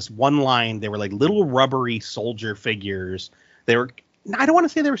 but there was this one line. They were like little rubbery soldier figures. They were, I don't want to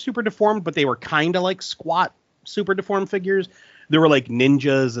say they were super deformed, but they were kind of like squat, super deformed figures. There were like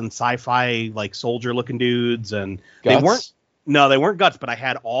ninjas and sci-fi like soldier looking dudes, and Guts? they weren't Guts, but I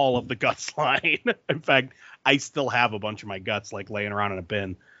had all of the Guts line. In fact, I still have a bunch of my Guts like laying around in a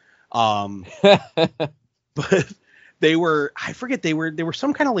bin. But they were, I forget, they were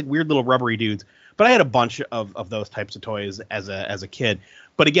some kind of like weird little rubbery dudes. But I had a bunch of those types of toys as a kid.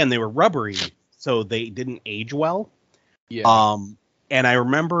 But again, they were rubbery, so they didn't age well. Yeah. And I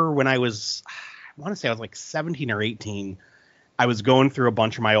remember when I want to say I was like 17 or 18, I was going through a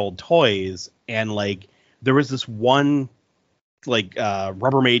bunch of my old toys, and like there was this one like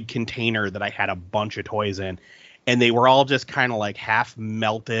Rubbermaid container that I had a bunch of toys in, and they were all just kind of like half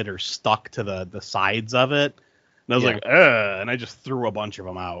melted or stuck to the sides of it. And I was like, ugh, and I just threw a bunch of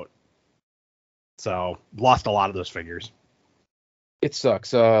them out. So lost a lot of those figures. It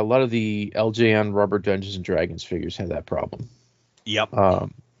sucks. A lot of the LJN Rubber Dungeons and Dragons figures had that problem. Yep.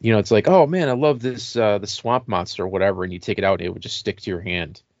 It's like, oh man, I love this the swamp monster or whatever, and you take it out and it would just stick to your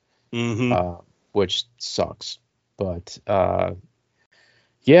hand, which sucks. But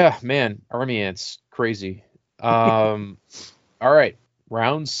yeah, man, Army Ants, crazy. All right,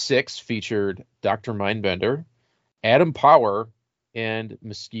 round 6 featured Dr. Mindbender, Adam Power, and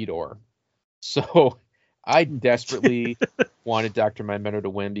Mosquitor. So I desperately wanted Dr. Mindbender to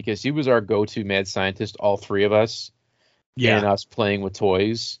win because he was our go-to mad scientist, all three of us. Yeah. And us playing with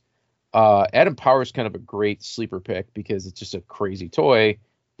toys. Adam Power is kind of a great sleeper pick because it's just a crazy toy,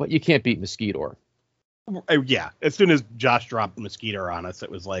 but you can't beat Mosquitor. Yeah. As soon as Josh dropped Mosquitor on us, it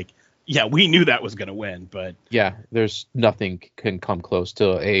was like, yeah, we knew that was going to win, but yeah, there's nothing can come close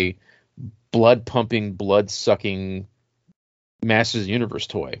to a blood pumping, blood sucking Masters of the Universe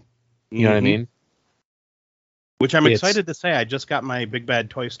toy. You know what I mean? Which I'm excited to say. I just got my Big Bad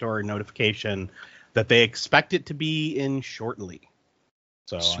Toy Store notification that they expect it to be in shortly.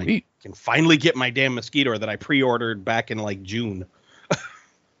 So sweet. I can finally get my damn Mosquitor that I pre-ordered back in like June.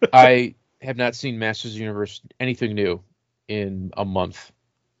 I have not seen Masters of the Universe anything new in a month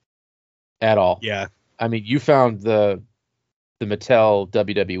at all. Yeah. I mean, you found the Mattel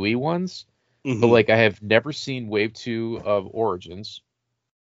WWE ones, but like I have never seen Wave 2 of Origins.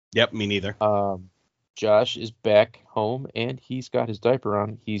 Yep, me neither. Josh is back home and he's got his diaper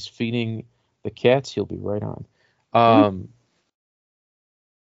on. He's feeding the cats. He'll be right on.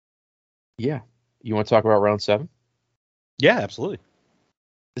 Yeah. You want to talk about round 7? Yeah, absolutely.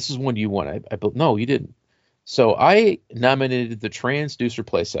 This is one you won. No, you didn't. So I nominated the Transducer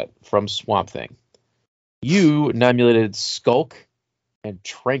playset from Swamp Thing. You nominated Skulk and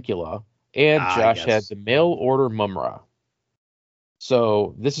Trancula, and Josh had the mail order Mumra.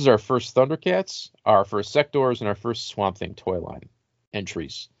 So this is our first Thundercats, our first Sectors, and our first Swamp Thing toy line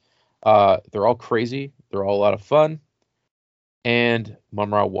entries. They're all crazy. They're all a lot of fun. And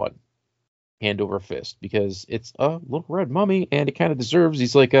Mumra won. Hand over fist. Because it's a little red mummy, and it kind of deserves.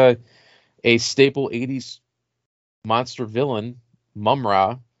 He's like a staple 80s monster villain,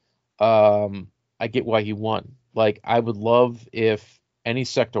 Mumra. I get why he won. Like, I would love if any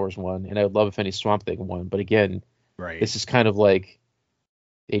Sectors won, and I would love if any Swamp Thing won. But again, this is kind of like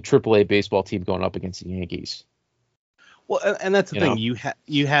a AAA baseball team going up against the Yankees. Well, and that's the thing.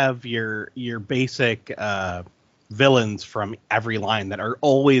 You have your basic villains from every line that are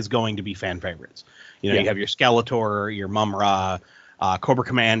always going to be fan favorites. You have your Skeletor, your Mumra, Cobra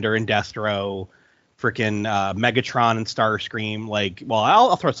Commander and Destro, freaking Megatron and Starscream. Like, well,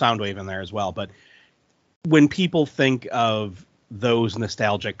 I'll throw Soundwave in there as well. But when people think of those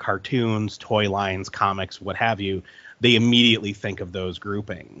nostalgic cartoons, toy lines, comics, what have you, they immediately think of those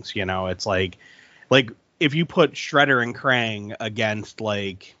groupings. It's like if you put Shredder and Krang against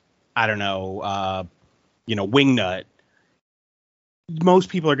like, I don't know, Wingnut, most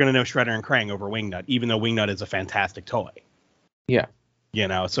people are going to know Shredder and Krang over Wingnut, even though Wingnut is a fantastic toy. Yeah.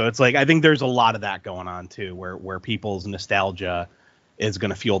 So it's like, I think there's a lot of that going on too, where people's nostalgia is going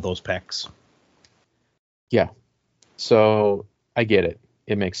to fuel those picks. Yeah. So I get it.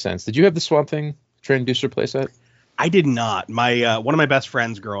 It makes sense. Did you have the Swamp Thing Transducer playset? I did not. My one of my best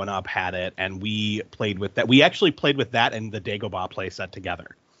friends growing up had it, and we played with that. We actually played with that and the Dagobah playset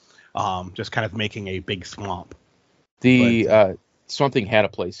together, just kind of making a big swamp. The Swamp Thing had a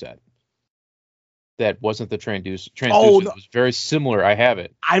playset. that wasn't the transducer. Oh, It was very similar. I have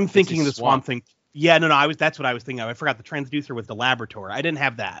it. I'm thinking a of the Swamp Thing. Yeah, no, that's what I was thinking of. I forgot the transducer was the laboratory. I didn't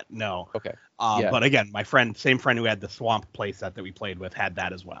have that. No. Okay. But again, my same friend who had the Swamp playset that we played with had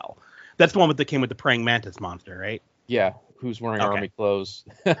that as well. That's the one that came with the praying mantis monster, right? Yeah. Who's wearing army clothes?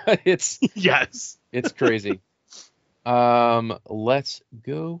 It's yes. It's crazy. Let's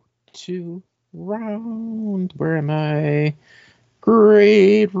go to round. Where am I?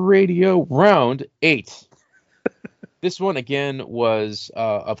 Great Radio round 8. This one again was,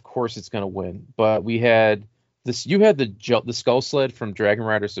 of course, it's going to win. But we had this. You had the Skull Sled from Dragon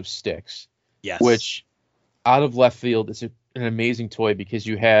Riders of Styx. Yes. Which, out of left field, is an amazing toy because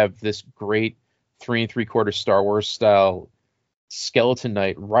you have this great 3 3/4 Star Wars style skeleton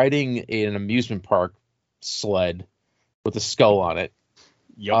knight riding an amusement park sled with a skull on it.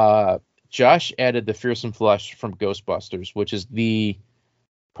 Yep. Josh added the Fearsome Flush from Ghostbusters, which is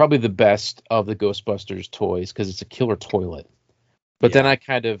probably the best of the Ghostbusters toys because it's a killer toilet. But then I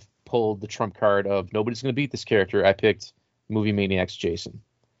kind of pulled the trump card of nobody's going to beat this character. I picked Movie Maniacs Jason,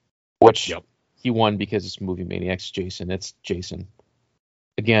 which he won because it's Movie Maniacs Jason. It's Jason.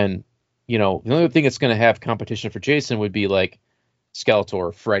 Again, the only thing that's going to have competition for Jason would be like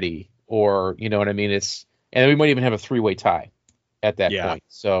Skeletor, Freddy, or you know what I mean? And then we might even have a 3-way tie at that point.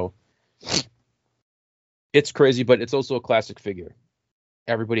 So it's crazy, but it's also a classic figure.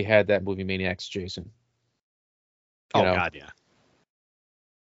 Everybody had that Movie Maniacs Jason. God, yeah.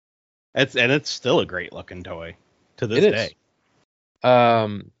 It's still a great looking toy to this day.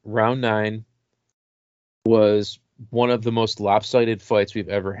 Round 9 was one of the most lopsided fights we've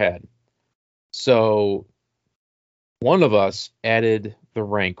ever had. So one of us added the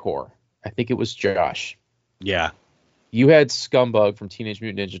Rancor. I think it was Josh. Yeah. You had Scumbug from Teenage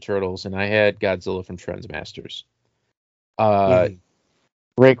Mutant Ninja Turtles, and I had Godzilla from Trendmasters.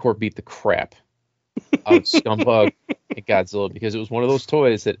 Rancor beat the crap out of Scumbug and Godzilla because it was one of those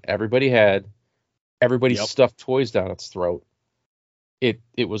toys that everybody had. Everybody stuffed toys down its throat. It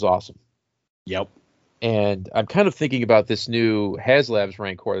was awesome. Yep. And I'm kind of thinking about this new HasLabs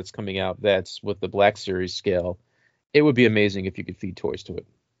Rancor that's coming out that's with the Black Series scale. It would be amazing if you could feed toys to it.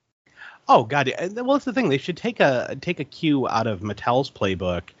 Oh God! Well, that's the thing. They should take a cue out of Mattel's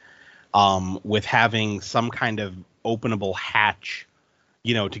playbook, with having some kind of openable hatch,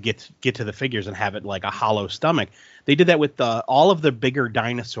 to get to the figures and have it like a hollow stomach. They did that with all of the bigger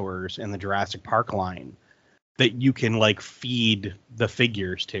dinosaurs in the Jurassic Park line that you can like feed the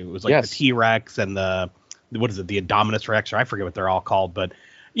figures to. It was like the T-Rex and the Indominus Rex, or I forget what they're all called, but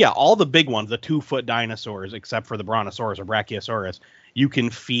yeah, all the big ones, the 2-foot dinosaurs, except for the Brontosaurus or Brachiosaurus, you can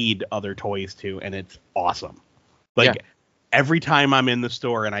feed other toys to, and it's awesome. Every time I'm in the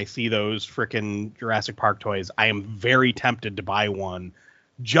store and I see those frickin' Jurassic Park toys, I am very tempted to buy one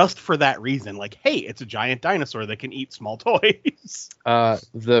just for that reason. Like, hey, it's a giant dinosaur that can eat small toys.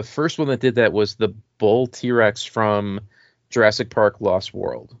 The first one that did that was the Bull T-Rex from Jurassic Park Lost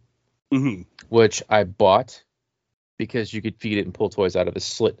World, which I bought because you could feed it and pull toys out of a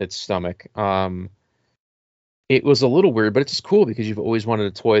slit in its stomach. It was a little weird, but it's just cool because you've always wanted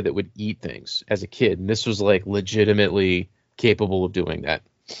a toy that would eat things as a kid. And this was like legitimately capable of doing that.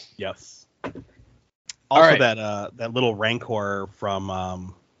 Yes. Also, that little Rancor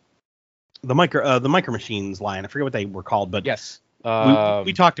from the Micro Machines line. I forget what they were called, but yes,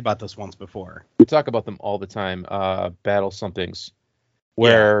 we talked about this once before. We talk about them all the time. Battle somethings,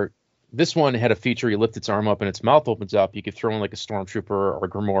 where this one had a feature: you lift its arm up and its mouth opens up. You could throw in like a stormtrooper or a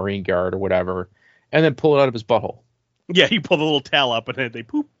Grimorian guard or whatever, and then pull it out of his butthole. Yeah, you pull the little tail up and then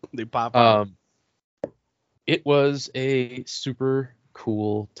they pop out. It was a super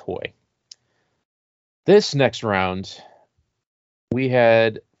cool toy. This next round, we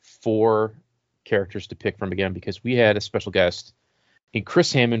had 4 characters to pick from again because we had a special guest in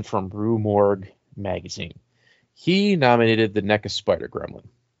Chris Hammond from Rue Morgue magazine. He nominated the NECA Spider Gremlin.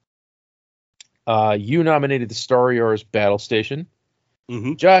 You nominated the Star Wars Battle Station.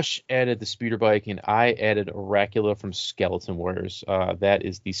 Josh added the speeder bike, and I added Oracula from Skeleton Warriors. That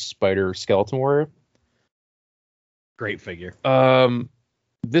is the Spider Skeleton Warrior. Great figure.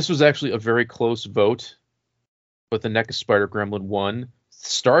 This was actually a very close vote, but the NECA Spider Gremlin won.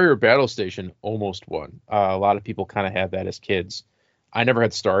 Star Wars Battle Station almost won. A lot of people kind of had that as kids. I never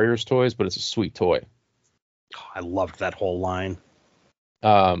had Star Wars toys, but it's a sweet toy. Oh, I loved that whole line.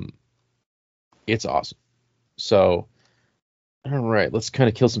 It's awesome. So, all right, let's kind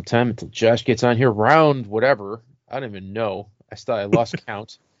of kill some time until Josh gets on here. Round whatever. I don't even know. I lost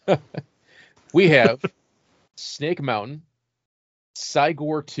count. We have Snake Mountain,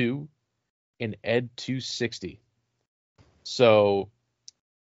 Cygor 2, and Ed 260. So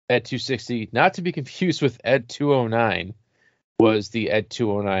Ed 260, not to be confused with Ed 209, was the Ed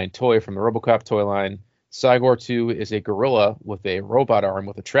 209 toy from the RoboCop toy line. Cygor 2 is a gorilla with a robot arm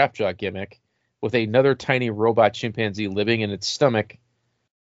with a trapjaw gimmick, with another tiny robot chimpanzee living in its stomach,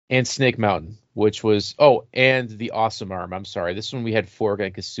 and Snake Mountain, which was, and the Awesome Arm. I'm sorry, this one we had 4 again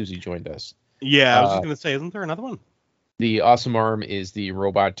because Susie joined us. Yeah, I was just going to say, isn't there another one? The Awesome Arm is the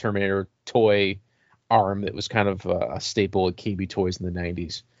robot Terminator toy arm that was kind of a staple at KB Toys in the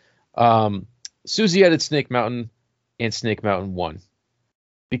 90s. Susie added Snake Mountain and Snake Mountain 1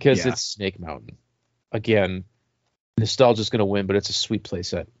 because it's Snake Mountain. Again, nostalgia's going to win, but it's a sweet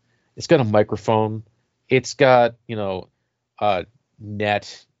playset. It's got a microphone. It's got, a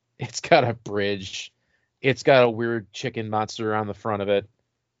net. It's got a bridge. It's got a weird chicken monster on the front of it.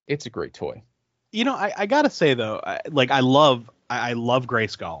 It's a great toy. I got to say, though, I love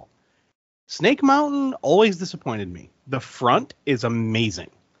Grayskull. Snake Mountain always disappointed me. The front is amazing,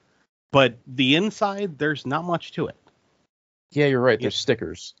 but the inside, there's not much to it. Yeah, you're right. There's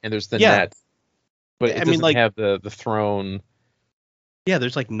stickers and there's the net, but it doesn't have the throne. Yeah,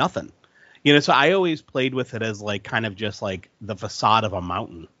 there's nothing. So I always played with it as kind of just the facade of a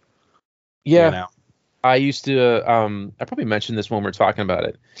mountain. Yeah. I used to, I probably mentioned this when we were talking about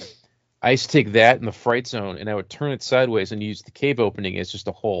it. I used to take that in the Fright Zone and I would turn it sideways and use the cave opening as just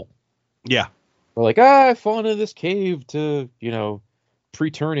a hole. Yeah. Or I've fallen into this cave to,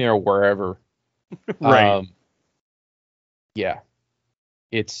 Preturnia or wherever. Right. Yeah.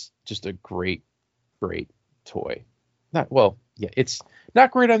 It's just a great, great toy. It's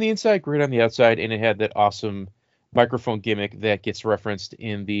not great on the inside, great on the outside, and it had that awesome microphone gimmick that gets referenced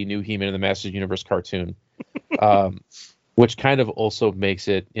in the new He-Man and the Masters Universe cartoon, which kind of also makes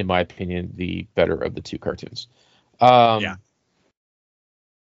it, in my opinion, the better of the 2 cartoons.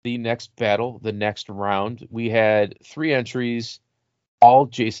 The next battle, the next round, we had 3 entries, all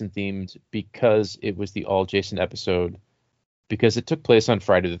Jason themed because it was the all Jason episode, because it took place on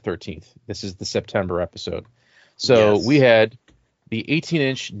Friday the 13th. This is the September episode. So we had the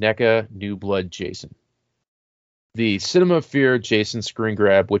 18-inch NECA New Blood Jason, the Cinema of Fear Jason screen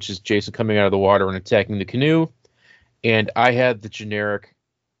grab, which is Jason coming out of the water and attacking the canoe, and I had the generic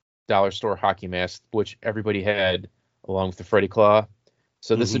dollar store hockey mask, which everybody had, along with the Freddy Claw.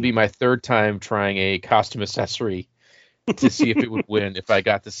 So this would be my 3rd time trying a costume accessory to see if it would win if I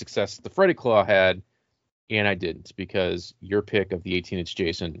got the success the Freddy Claw had, and I didn't, because your pick of the 18-inch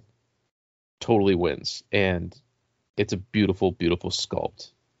Jason totally wins, and it's a beautiful, beautiful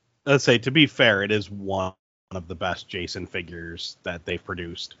sculpt. Let's say, to be fair, it is one of the best Jason figures that they've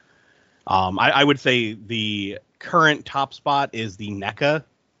produced. I would say the current top spot is the NECA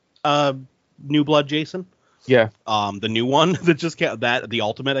New Blood Jason. Yeah. The new one that just came, the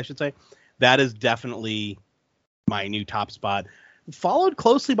Ultimate, I should say. That is definitely my new top spot. Followed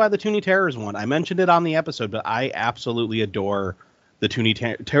closely by the Toonie Terrors one. I mentioned it on the episode, but I absolutely adore the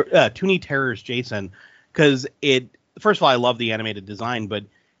Toonie Terrors Jason, because first of all, I love the animated design, but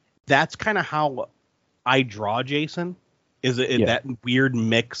that's kind of how I draw Jason. That weird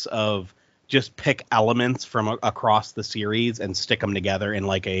mix of just pick elements from across the series and stick them together in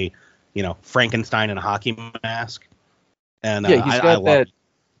a Frankenstein and a hockey mask. And he's got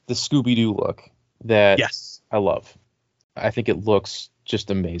the Scooby-Doo look that I love. I think it looks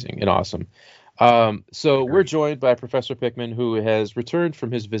just amazing and awesome. So we're joined by Professor Pickman, who has returned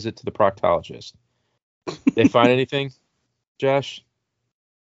from his visit to the proctologist. They find anything, Josh?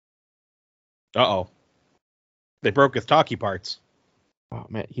 Uh-oh. They broke his talkie parts. Oh,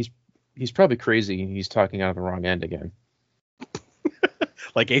 man, he's probably crazy and he's talking out of the wrong end again.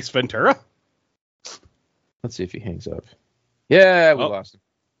 Like Ace Ventura? Let's see if he hangs up. Yeah, we lost him.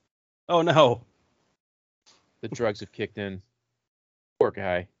 Oh, no. The drugs have kicked in. Poor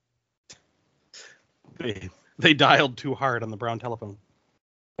guy. They dialed too hard on the brown telephone.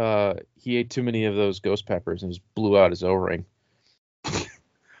 He ate too many of those ghost peppers and just blew out his O-ring.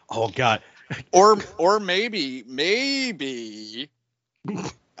 Oh, God. Or maybe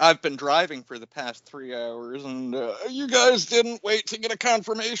I've been driving for the past 3 hours and you guys didn't wait to get a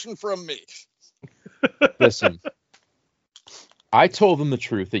confirmation from me. Listen, I told them the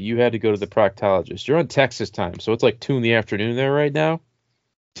truth that you had to go to the proctologist. You're on Texas time, so it's 2 p.m. there right now.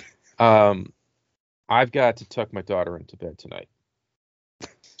 I've got to tuck my daughter into bed tonight,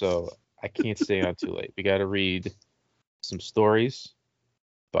 so I can't stay on too late. We got to read some stories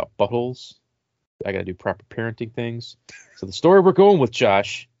about buttholes. I got to do proper parenting things. So the story we're going with,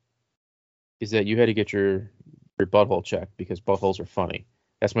 Josh, is that you had to get your butthole checked because buttholes are funny.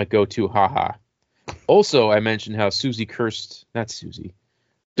 That's my go-to haha. Also, I mentioned how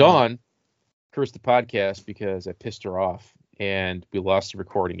Dawn cursed the podcast because I pissed her off and we lost the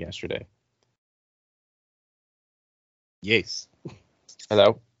recording yesterday. Yes.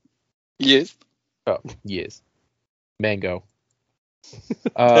 Hello? Yes. Oh, yes. Mango.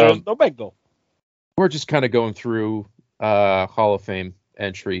 There's no mango. We're just kind of going through Hall of Fame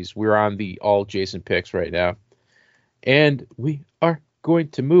entries. We're on the all Jason picks right now. And we are going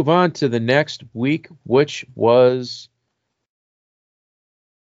to move on to the next week, which was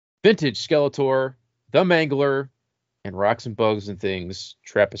Vintage Skeletor, The Mangler, and Rocks and Bugs and Things,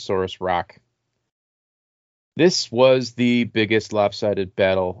 Trapezosaurus Rock. This was the biggest lopsided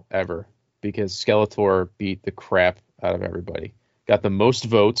battle ever because Skeletor beat the crap out of everybody. Got the most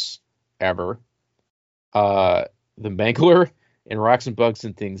votes ever. The Mangler and Rocks and Bugs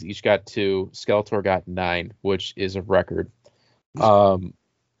and Things each got 2. Skeletor got 9, which is a record. But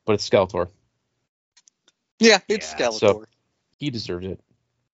it's Skeletor. Yeah, it's Yeah, Skeletor. so- He deserved it.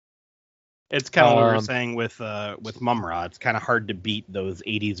 It's kind of what we were saying with Mumra. It's kind of hard to beat those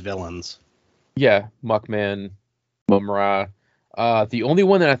 80s villains. Yeah, Muckman, Mumra. The only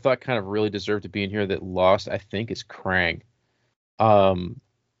one that I thought kind of really deserved to be in here that lost, I think, is Krang.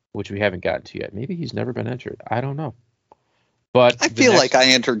 Which we haven't gotten to yet. Maybe he's never been entered. I don't know. But I feel like I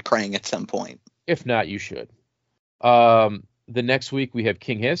entered Krang at some point. if not, you should. The next week we have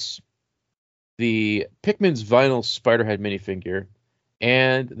King Hiss, the Pikmin's Vinyl Spiderhead minifigure,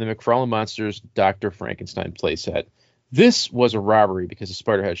 and the McFarlane Monsters Dr. Frankenstein playset. This was a robbery because the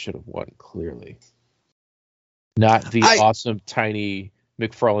Spiderhead should have won, clearly. Not the awesome, tiny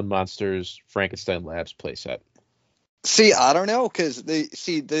McFarlane Monsters Frankenstein Labs playset. See, I don't know, because the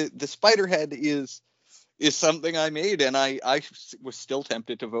Spiderhead is something I made, and I was still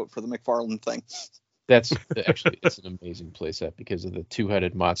tempted to vote for the McFarlane thing. That's actually, it's an amazing playset because of the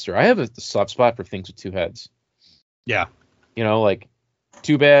two-headed monster. I have a soft spot for things with 2 heads. Yeah. You know, like,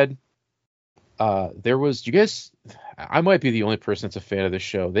 Too Bad. There was, you guys, I might be the only person that's a fan of this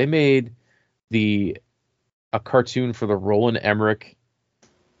show. They made a cartoon for the Roland Emmerich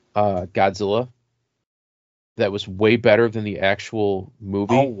Godzilla that was way better than the actual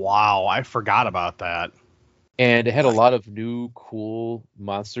movie. Oh, wow. I forgot about that. And it had a lot of new, cool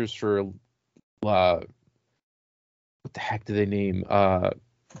monsters for, what the heck did they name?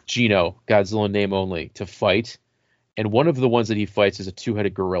 Gino, Godzilla name only, to fight. And one of the ones that he fights is a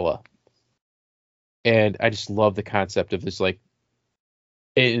 2-headed gorilla. And I just love the concept of this, like,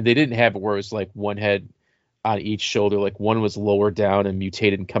 and they didn't have it where it was like one head on each shoulder, like one was lower down and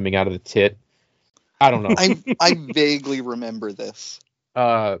mutated and coming out of the tit. I don't know. I vaguely remember this.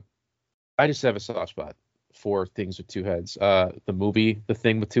 I just have a soft spot for things with 2 heads. The movie, The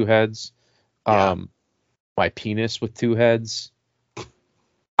Thing with 2 heads. Yeah. My penis with 2 heads.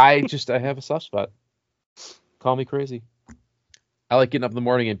 I have a soft spot. Call me crazy. I like getting up in the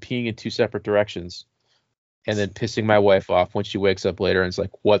morning and peeing in 2 separate directions and then pissing my wife off when she wakes up later and it's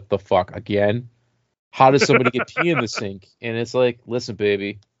like, what the fuck, again? How does somebody get pee in the sink? And it's like, listen,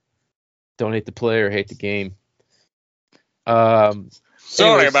 baby, don't hate the player, hate the game. Sorry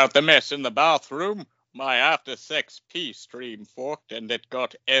Anyways. about the mess in the bathroom. My after-sex pee stream forked and it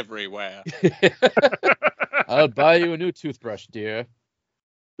got everywhere. I'll buy you a new toothbrush, dear.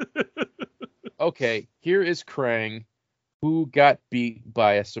 Okay, here is Krang, who got beat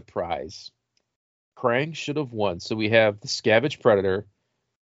by a surprise. Krang should have won. So we have the Scavenge Predator,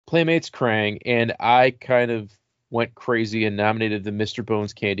 Playmates Krang, and I kind of went crazy and nominated the Mr.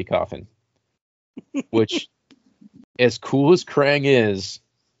 Bones Candy Coffin. Which, as cool as Krang is,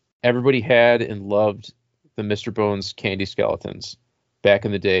 everybody had and loved the Mr. Bones candy skeletons back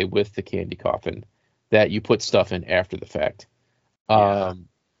in the day with the candy coffin that you put stuff in after the fact. Yeah.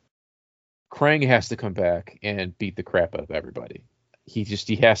 Krang has to come back and beat the crap out of everybody. He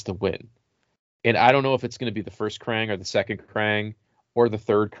has to win. And I don't know if it's going to be the first Krang or the second Krang or the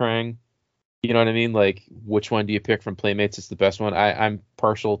third Krang. You know what I mean? Like, which one do you pick from Playmates? It's the best one. I'm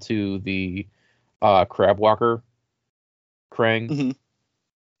partial to the Crabwalker Krang. Mm-hmm.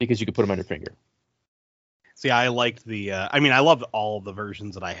 Because you could put them on your finger. See, I liked I loved all of the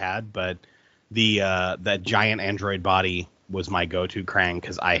versions that I had, but that giant android body was my go-to Krang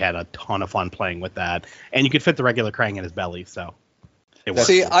because I had a ton of fun playing with that. And you could fit the regular Krang in his belly, so it worked.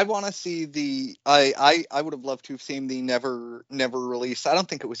 See, I want to see the. I would have loved to have seen the never released. I don't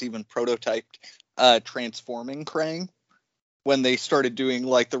think it was even prototyped. Transforming Krang, when they started doing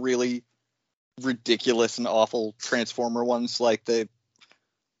like the really ridiculous and awful Transformer ones, like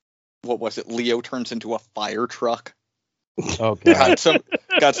what was it? Leo turns into a fire truck. Oh god. Some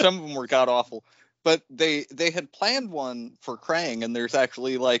of them were god awful. But they had planned one for Krang, and there's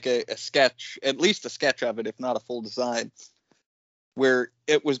actually like a sketch, at least a sketch of it, if not a full design, where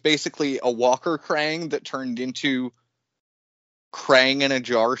it was basically a walker Krang that turned into Krang in a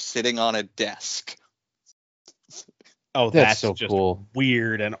jar sitting on a desk. Oh, That's that's so just cool.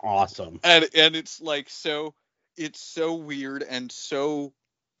 weird and awesome. And it's like it's so weird and so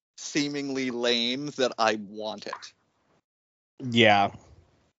seemingly lame that I want it. Yeah.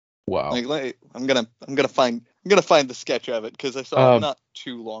 Wow. Like, I'm gonna find the sketch of it because I saw it not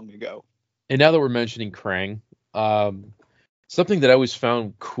too long ago. And now that we're mentioning Krang, something that I always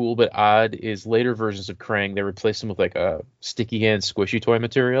found cool but odd is later versions of Krang, they replace him with like a sticky hand squishy toy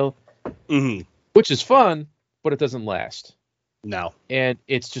material, Mm-hmm. which is fun, but it doesn't last. No. And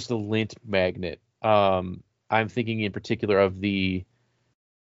it's just a lint magnet. I'm thinking in particular of the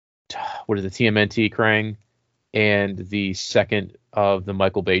TMNT Krang and the second of the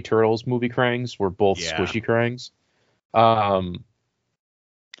Michael Bay Turtles movie Krangs were both squishy Krangs. And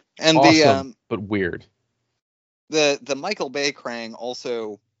awesome, but weird. The Michael Bay Krang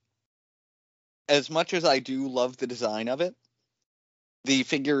also, as much as I do love the design of it, the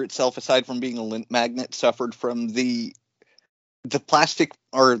figure itself, aside from being a lint magnet, suffered from the plastic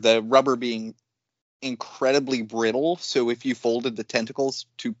or the rubber being incredibly brittle. So if you folded the tentacles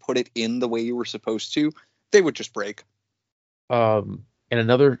to put it in the way you were supposed to, they would just break. And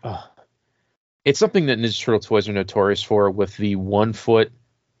another, it's something that Ninja Turtle toys are notorious for, with the 1 foot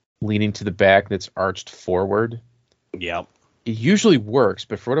leaning to the back that's arched forward. Yeah. It usually works,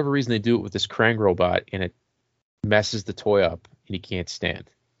 but for whatever reason they do it with this Krang robot, and it messes the toy up, and he can't stand.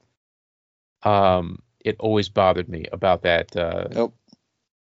 It always bothered me about that Nope.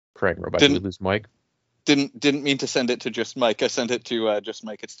 Krang robot. Did we lose Mike? Didn't mean to send it to just Mike. I sent it to just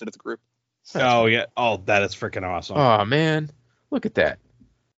Mike instead of the group. Oh, yeah. Oh, that is freaking awesome. Oh, man. Look at that.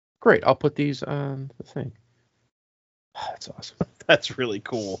 Great. I'll put these on the thing. That's awesome. That's really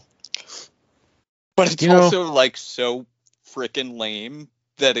cool. But it's also like so freaking lame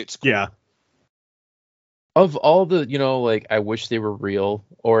that it's cool. Yeah. Of all the, like, I wish they were real,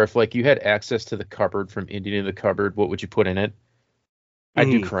 or if like you had access to the cupboard from Indian in the Cupboard, what would you put in it?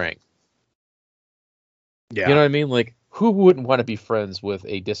 I'd do Krang. Yeah. You know what I mean? Like, who wouldn't want to be friends with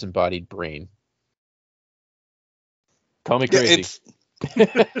a disembodied brain? Call me crazy.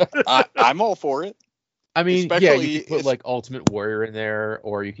 I'm all for it. I mean, you could put like Ultimate Warrior in there,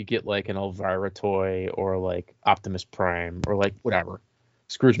 or you could get like an Elvira toy, or like Optimus Prime, or like whatever.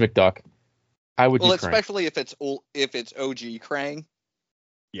 Scrooge McDuck. I would do Krang. Especially if it's OG Krang.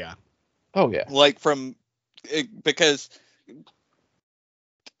 Yeah. Oh yeah. Like because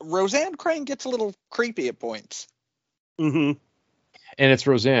Roseanne Krang gets a little creepy at points. Mm-hmm. And it's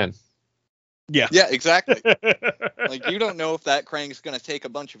Roseanne. Yeah. Yeah, exactly. Like, you don't know if that Krang is going to take a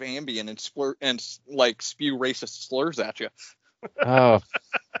bunch of Ambien and spew racist slurs at you. Oh,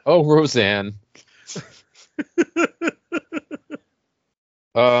 Roseanne.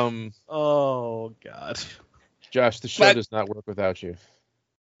 Oh God. Josh, the show does not work without you.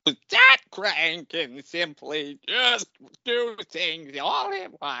 But that Krang can simply just do things all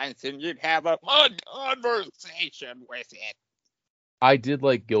at once, and you'd have a fun conversation with it. I did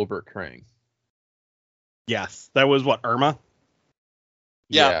like Gilbert Krang. Yes, that was what, Irma?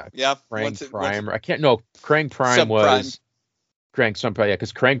 Yeah. Krang Prime. Krang Prime was Krang Subprime. Yeah,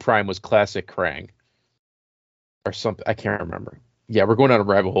 because Krang Prime was classic Krang or something. I can't remember. Yeah, we're going down a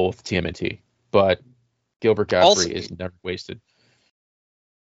rabbit hole with TMNT, but Gilbert Godfrey is never wasted.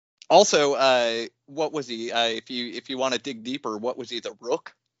 Also, what was he? If you want to dig deeper, what was he? The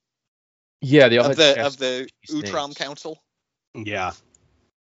Rook? Yeah, they all of the Utrom Council. Yeah.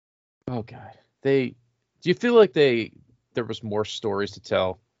 Oh God, do you feel like there was more stories to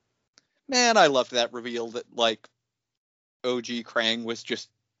tell? Man, I loved that reveal that like OG Krang was just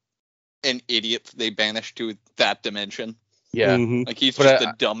an idiot they banished to that dimension. Yeah, like he's just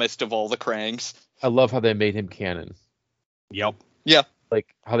the dumbest of all the Krangs. I love how they made him canon. Yep. Yeah.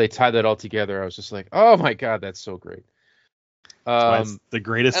 Like how they tied that all together. I was just like, oh my God, that's so great. It's the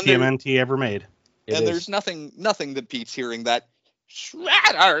greatest TMNT ever made. There's nothing that beats hearing that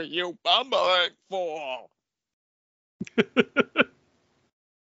Shredder, you bumbling fool.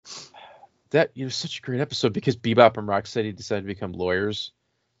 That was such a great episode because Bebop and Rocksteady decided to become lawyers,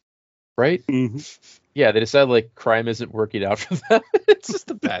 right? Mm-hmm. Yeah, they decided like crime isn't working out for them. It's just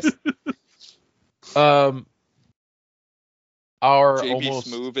the best. Our JB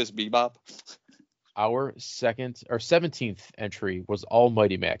Smoove is Bebop. Our 17th entry was all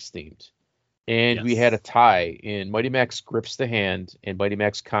Mighty Max themed. And we had a tie in Mighty Max Grips the Hand and Mighty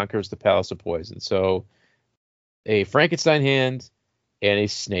Max Conquers the Palace of Poison. So a Frankenstein hand and a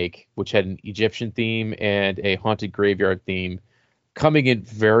snake, which had an Egyptian theme and a haunted graveyard theme. Coming in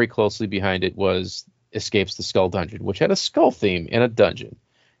very closely behind it was Escapes the Skull Dungeon, which had a skull theme and a dungeon.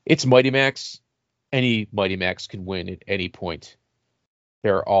 It's Mighty Max. Any Mighty Max can win at any point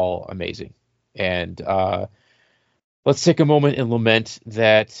They're all amazing. And let's take a moment and lament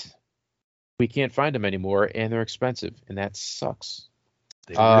that we can't find them anymore, and they're expensive, and that sucks.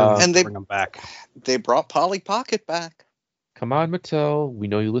 They really And they- bring them back. They brought Polly Pocket back. Come on, Mattel. We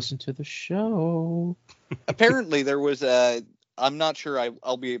know you listen to the show. Apparently, there was a. I'm not sure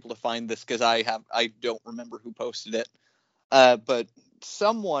I'll be able to find this because I don't remember who posted it. But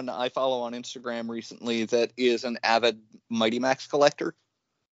someone I follow on Instagram recently that is an avid Mighty Max collector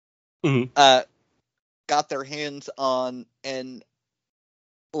Mhm. got their hands on an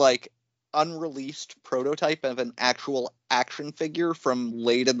like unreleased prototype of an actual action figure from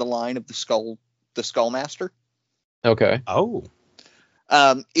late in the line of the Skullmaster. Okay. Oh.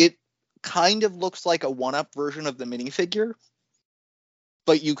 It kind of looks like a one-up version of the minifigure,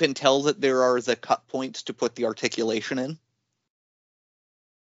 but you can tell that there are the cut points to put the articulation in.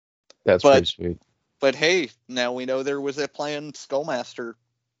 That's But- pretty sweet. But hey, now we know there was a planned Skullmaster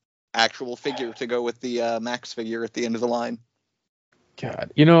actual figure to go with the Max figure at the end of the line.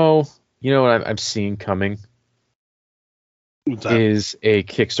 God. You know what I'm seeing coming What's that? is a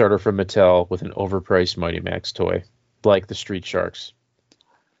Kickstarter from Mattel with an overpriced Mighty Max toy, like the Street Sharks.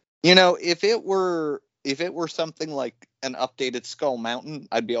 You know, if it were something like an updated Skull Mountain,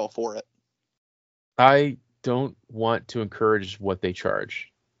 I'd be all for it. I don't want to encourage what they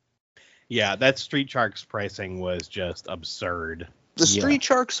charge. Yeah, that Street Sharks pricing was just absurd. The Yeah. Street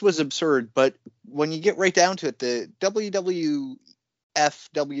Sharks was absurd, but when you get right down to it, the WWF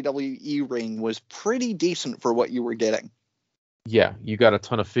WWE ring was pretty decent for what you were getting. Yeah, you got a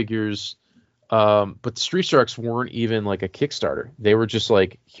ton of figures. But the Street Sharks weren't even like a Kickstarter. They were just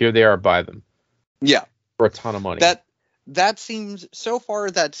like, here they are, buy them Yeah, for a ton of money. that seems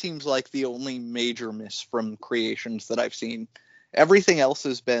like the only major miss from Creations that I've seen. Everything else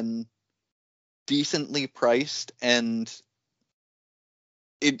has been decently priced, and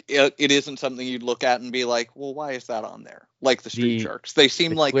it isn't something you'd look at and be like, well, why is that on there? Like the Street The- Sharks, they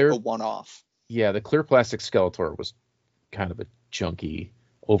seem the like clear- a one-off. Yeah, the clear plastic Skeletor was kind of a junky,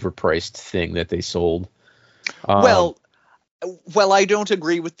 overpriced thing that they sold. Well, I don't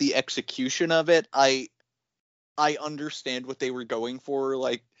agree with the execution of it. I understand what they were going for.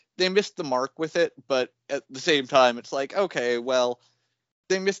 Like, they missed the mark with it, but at the same time, it's like, okay, well,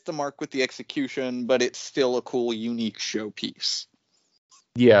 they missed the mark with the execution, but it's still a cool, unique showpiece.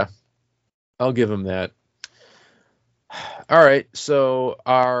 yeah, I'll give them that. All right, so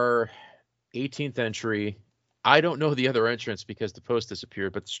our 18th entry. I don't know the other entrants because the post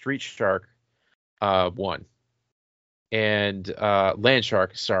disappeared, but Street Shark won. And Land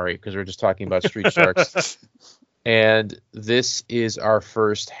Shark, sorry, because we're just talking about Street Sharks. And this is our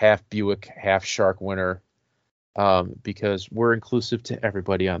first half Buick, half Shark winner, because we're inclusive to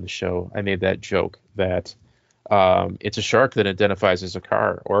everybody on the show. I made that joke that it's a shark that identifies as a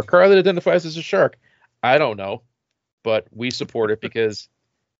car, or a car that identifies as a shark. I don't know, but we support it because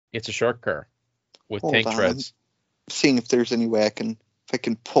it's a shark car with Hold tank on. treads. Seeing if there's any way I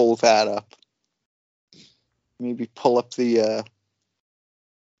can pull that up. Maybe pull up the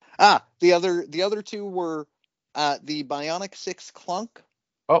the other two were the Bionic 6 Clunk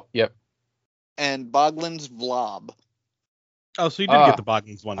Oh, yep. and Boglin's Vlob. Oh, so you did get the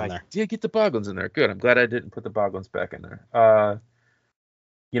Boggins one in I there. did get the Boglins in there. Good. I'm glad I didn't put the Boglins back in there.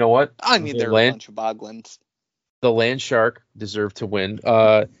 You know what? I mean, there are a bunch of Boglins. The Land Shark deserved to win.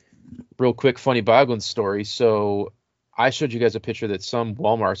 Real quick, funny Boglin story. So I showed you guys a picture that some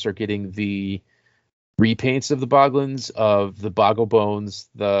Walmarts are getting the repaints of the Boglins, of the Boggle Bones,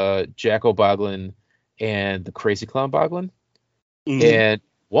 the Jacko Boglin, and the Crazy Clown Boglin. Mhm. And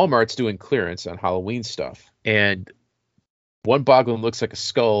Walmart's doing clearance on Halloween stuff. And one Boglin looks like a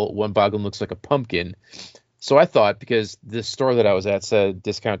skull, one Boglin looks like a pumpkin. So I thought, because this store that I was at said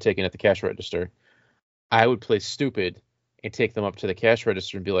discount taken at the cash register, I would play stupid and take them up to the cash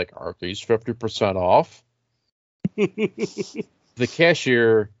register and be like, are these 50% off? The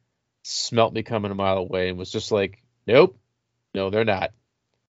cashier smelt me coming a mile away and was just like, nope, no, they're not.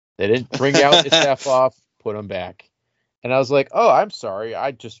 They didn't bring out it's half off, put them back. And I was like, oh, I'm sorry.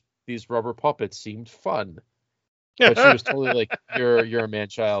 These rubber puppets seemed fun. But she was totally like, you're a man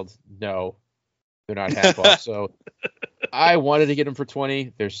child. No, they're not half off. So I wanted to get them for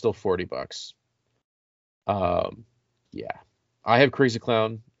 20. They're still $40. Yeah, I have Crazy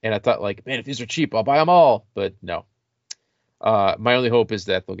Clown, and I thought, like, man, if these are cheap, I'll buy them all. But no. My only hope is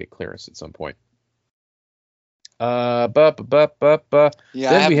that they'll get clearance at some point. Yeah, Then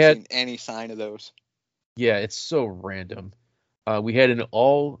I haven't we had- seen any sign of those. Yeah, it's so random. We had an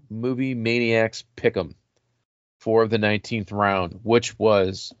all movie maniacs pick'em for the 19th round, which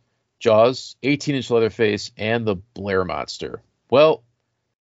was Jaws, 18-inch Leatherface, and the Blair Monster. Well,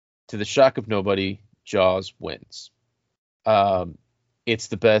 to the shock of nobody, Jaws wins. It's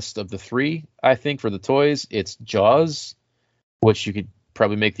the best of the three, I think, for the toys. It's Jaws, which you could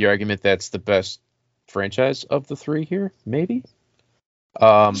probably make the argument that's the best franchise of the three here, maybe.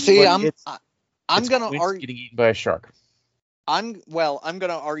 See, but I'm it's gonna Quint argue. getting eaten by a shark. I'm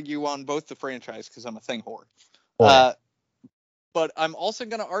gonna argue on both the franchise because I'm a thing whore. Oh. But I'm also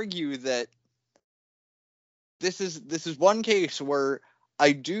gonna argue that this is one case where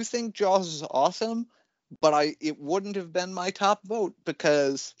I do think Jaws is awesome, but it wouldn't have been my top vote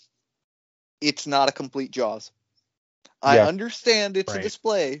because it's not a complete Jaws. I Yeah. understand it's a Right.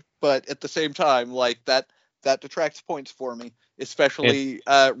 display, but at the same time, like that detracts points for me, especially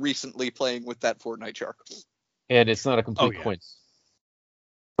recently playing with that Fortnite shark. And it's not a complete yeah. Quint.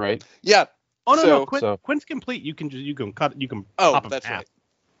 Right? Yeah. Oh no, So- Quint's complete. You can pop him That's in half. right.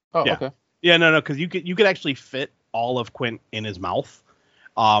 Oh, Yeah. okay. Yeah, no, because you could actually fit all of Quint in his mouth,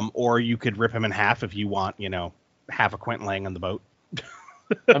 or you could rip him in half if you want, half a Quint laying on the boat.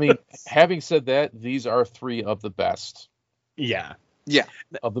 I mean, having said that, these are three of the best Yeah.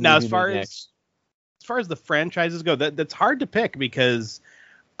 of the Now, movie as far maniacs. as the franchises go, that's hard to pick because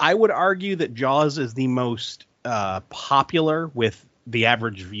I would argue that Jaws is the most popular with the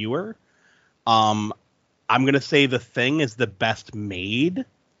average viewer. I'm gonna say The Thing is the best made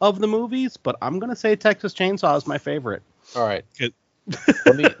of the movies, but I'm gonna say Texas Chainsaw is my favorite. All right. Good.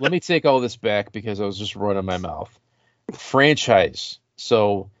 let me take all this back because I was just running my mouth. Franchise.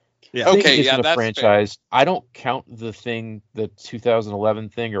 So Yeah. Thing Okay, isn't yeah, a that's franchise. I don't count The Thing, the 2011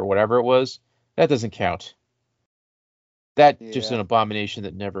 thing or whatever it was. That doesn't count. That just Yeah. an abomination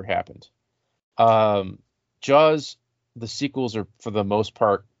that never happened. Jaws, the sequels are for the most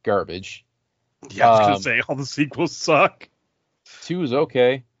part garbage. Yeah, I was gonna say all the sequels suck. 2 is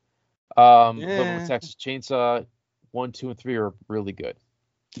okay. But Yeah. with Texas Chainsaw, 1, 2, and 3 are really good.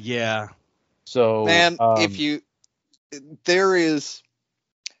 Yeah. So Man, if you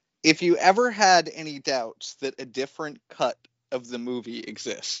ever had any doubts that a different cut of the movie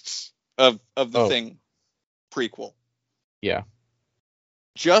exists of the Oh. Thing prequel, yeah.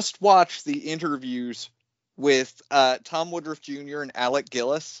 just watch the interviews with Tom Woodruff Jr. and Alec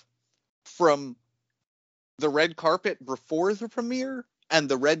Gillis from the red carpet before the premiere and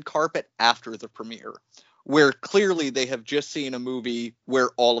the red carpet after the premiere, where clearly they have just seen a movie where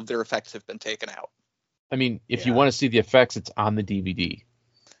all of their effects have been taken out. I mean, if you Yeah. want to see the effects, it's on the DVD.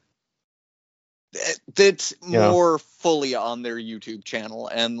 That's Yeah. more fully on their YouTube channel,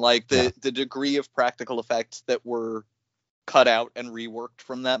 and like the degree of practical effects that were cut out and reworked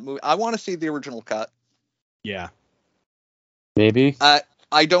from that movie. I want to see the original cut. Yeah. Maybe.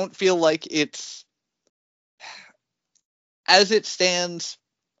 I don't feel like it's, as it stands,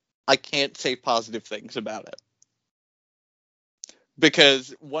 I can't say positive things about it.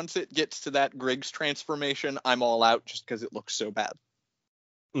 Because once it gets to that Griggs transformation, I'm all out just because it looks so bad.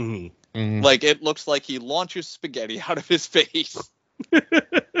 hmm Mhm. Like, it looks like he launches spaghetti out of his face.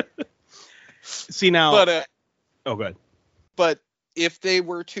 See now. But Oh, good. but if they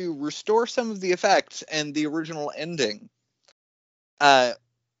were to restore some of the effects and the original ending,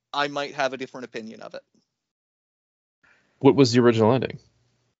 I might have a different opinion of it. What was the original ending?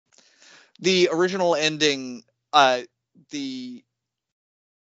 The original ending, what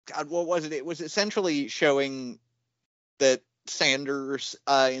was it? It was essentially showing that Sanders,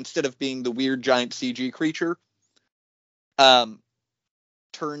 instead of being the weird giant CG creature, morphed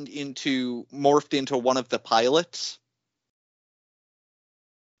into one of the pilots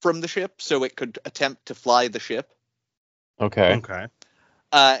from the ship, so it could attempt to fly the ship. Okay. Okay.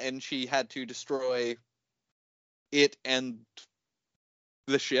 And she had to destroy it and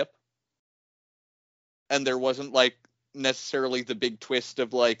the ship. And there wasn't like necessarily the big twist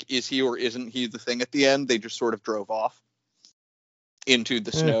of like, is he or isn't he the Thing at the end? They just sort of drove off into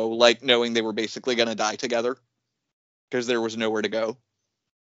the snow, like knowing they were basically going to die together because there was nowhere to go.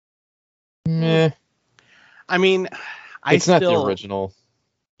 Meh. I mean, It's not the original.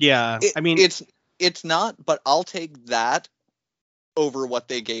 Yeah. I mean, it's not, but I'll take that over what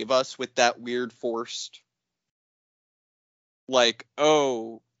they gave us with that weird forced, like,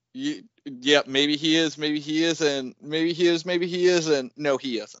 oh, yeah, maybe he is, maybe he isn't, maybe he is, maybe he isn't. No,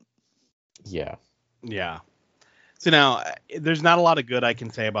 he isn't. Yeah. yeah. So now, there's not a lot of good I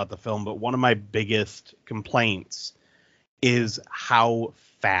can say about the film, but one of my biggest complaints is how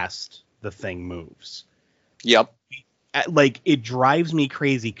fast the Thing moves. Yep. Like, it drives me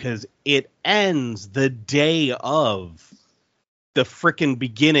crazy because it ends the day of the frickin'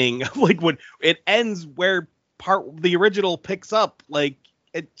 beginning. Like, when it ends where the original picks up, like,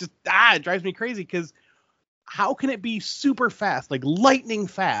 it just it drives me crazy because how can it be super fast, like lightning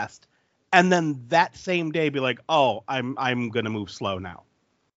fast, and then that same day be like, oh, I'm gonna move slow now?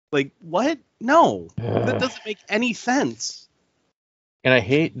 Like, what? No, that doesn't make any sense. And I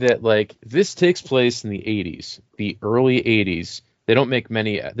hate that, like, this takes place in the 80s, the early 80s. They don't make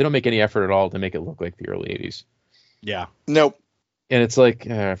any effort at all to make it look like the early 80s. Yeah. Nope. And it's like,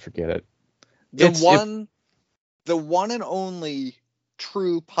 forget it. The one and only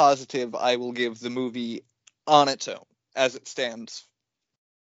true positive I will give the movie on its own, as it stands,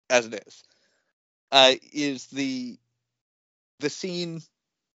 as it is the scene,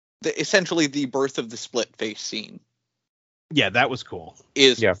 essentially the birth of the split face scene. Yeah, that was cool.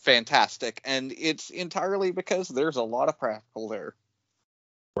 Is fantastic, and it's entirely because there's a lot of practical there.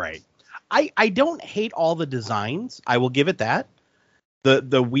 Right. I don't hate all the designs. I will give it that.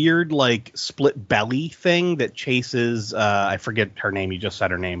 The weird, like, split belly thing that chases, I forget her name, you just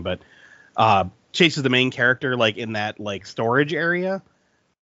said her name, but chases the main character, like, in that, like, storage area.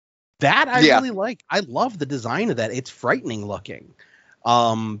 That I really like. I love the design of that. It's frightening looking.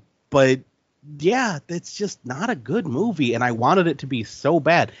 But, yeah, it's just not a good movie, and I wanted it to be so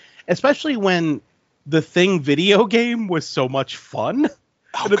bad. Especially when the Thing video game was so much fun.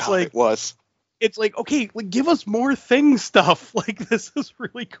 Oh, and it's God, like, it was. It's like, okay, like, give us more Thing stuff. Like, this is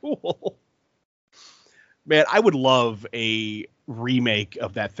really cool. Man, I would love a remake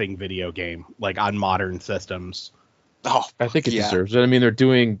of that Thing video game, like, on modern systems. Oh, I think it deserves it. I mean, they're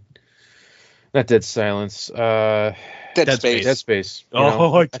doing, not Dead Silence, Dead Space. Dead Space.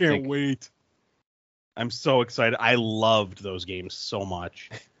 I can't wait. I'm so excited. I loved those games so much.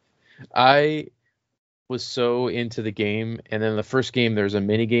 I was so into the game, and then the first game, there's a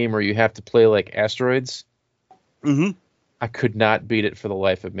mini game where you have to play like asteroids. Mm-hmm. I could not beat it for the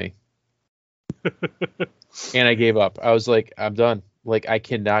life of me. And I gave up. I was like, I'm done. Like, I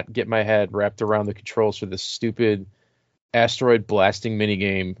cannot get my head wrapped around the controls for this stupid asteroid blasting mini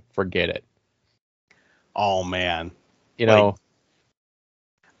game. Forget it. Oh man. You know,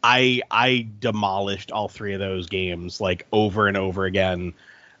 I demolished all three of those games, like, over and over again.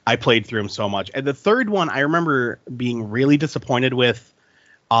 I played through them so much. And the third one, I remember being really disappointed with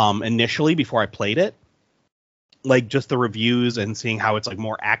initially before I played it. Like, just the reviews and seeing how it's, like,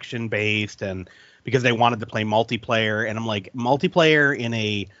 more action-based, and because they wanted to play multiplayer. And I'm like, multiplayer in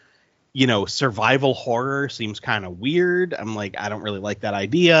a, survival horror seems kind of weird. I'm like, I don't really like that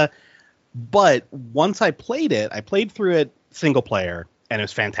idea. But once I played through it single player, and it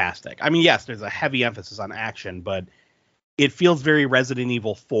was fantastic. I mean, yes, there's a heavy emphasis on action, but it feels very Resident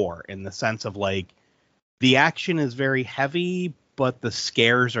Evil 4 in the sense of, like, the action is very heavy, but the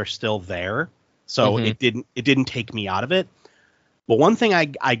scares are still there. So it didn't take me out of it. But one thing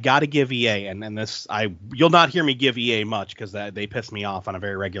I got to give EA, and this, you'll not hear me give EA much because they piss me off on a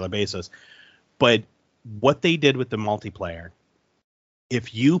very regular basis. But what they did with the multiplayer,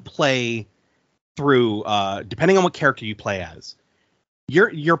 if you play through, depending on what character you play as,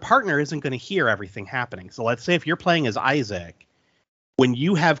 your partner isn't going to hear everything happening. So let's say if you're playing as Isaac, when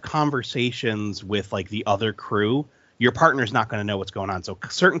you have conversations with, like, the other crew, your partner's not going to know what's going on. So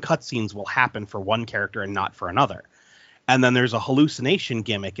certain cutscenes will happen for one character and not for another. And then there's a hallucination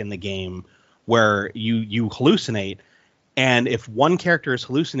gimmick in the game where you hallucinate, and if one character is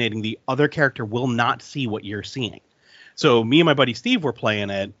hallucinating, the other character will not see what you're seeing. So me and my buddy Steve were playing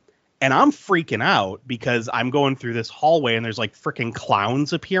it, and I'm freaking out because I'm going through this hallway and there's, like, freaking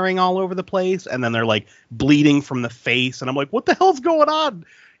clowns appearing all over the place. And then they're, like, bleeding from the face. And I'm like, what the hell's going on?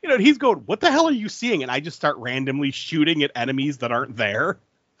 And he's going, what the hell are you seeing? And I just start randomly shooting at enemies that aren't there.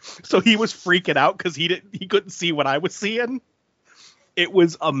 So he was freaking out because he couldn't see what I was seeing. It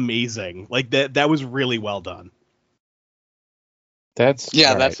was amazing. Like, that was really well done. That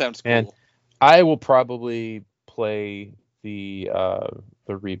sounds cool. And I will probably play the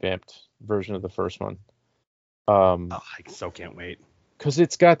revamped version of the first one. I so can't wait. Because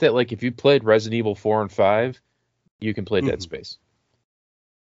it's got that, like, if you played Resident Evil 4 and 5, you can play Dead Space.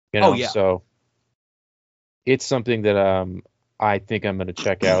 So it's something that I think I'm going to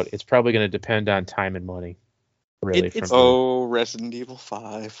check out. It's probably going to depend on time and money. Really. Resident Evil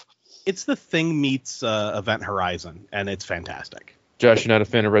 5. It's the Thing meets Event Horizon, and it's fantastic. Josh, you're not a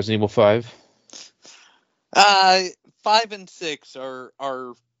fan of Resident Evil 5? 5 and 6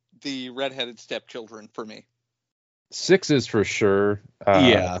 are the redheaded stepchildren for me. 6 is for sure.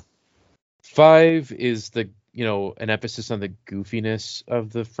 5 is an emphasis on the goofiness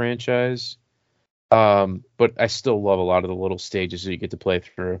of the franchise. But I still love a lot of the little stages that you get to play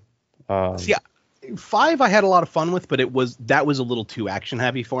through. 5 I had a lot of fun with, but that was a little too action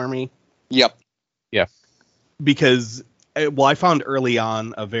heavy for me. Yep. Yeah. Because I found early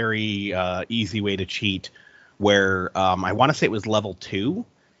on a very easy way to cheat where I want to say it was level 2.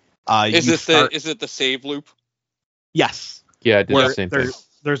 Is it the save loop? Yes. Yeah, I did the same thing.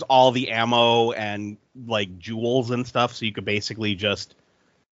 There's all the ammo and like jewels and stuff, so you could basically just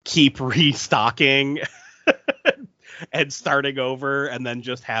keep restocking and starting over, and then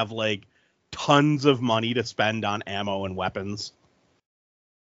just have like tons of money to spend on ammo and weapons.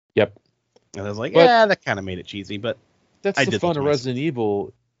 Yep. And I was like, But that kind of made it cheesy, but that's I the did fun that of to Resident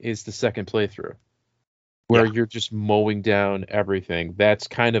Evil is the second playthrough, where you're just mowing down everything. That's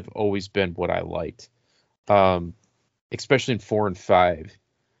kind of always been what I liked, especially in 4 and 5,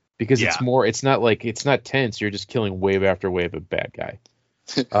 because it's not tense. You're just killing wave after wave of bad guy.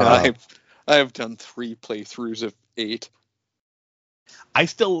 I have done 3 playthroughs of 8.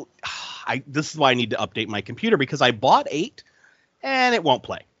 this is why I need to update my computer, because I bought 8 and it won't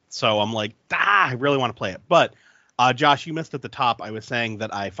play. So I'm like, I really want to play it. But Josh, you missed at the top. I was saying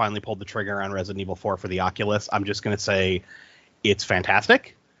that I finally pulled the trigger on Resident Evil 4 for the Oculus. I'm just going to say it's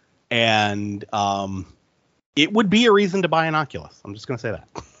fantastic. And it would be a reason to buy an Oculus. I'm just going to say that.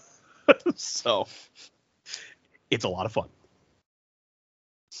 So it's a lot of fun.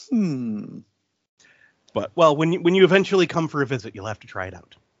 But, well, when you eventually come for a visit, you'll have to try it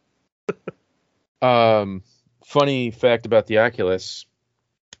out. Funny fact about the Oculus,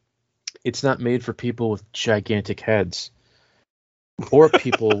 it's not made for people with gigantic heads or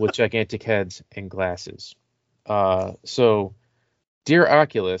people with gigantic heads and glasses. So, dear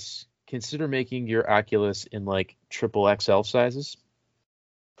Oculus, consider making your Oculus in like triple XL sizes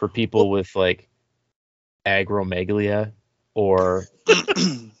for people with like agromegalia or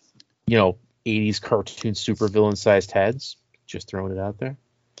 80s cartoon supervillain sized heads. Just throwing it out there.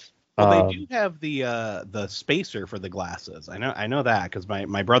 Well, they do have the spacer for the glasses. I know that because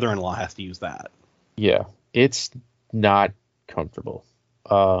my brother-in-law has to use that. Yeah, it's not comfortable.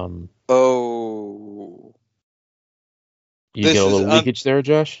 You get a little leakage there,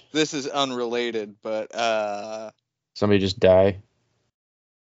 Josh? This is unrelated, but somebody just die?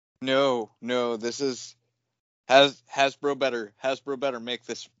 No, this is Hasbro better make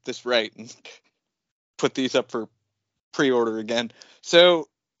this right and put these up for pre-order again. So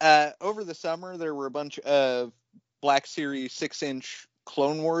over the summer, there were a bunch of Black Series 6-inch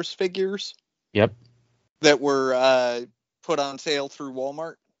Clone Wars figures. Yep. That were put on sale through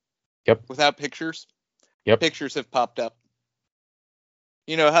Walmart. Yep. Without pictures. Yep. Pictures have popped up.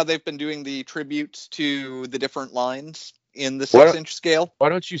 You know how they've been doing the tributes to the different lines in the 6-inch scale? Why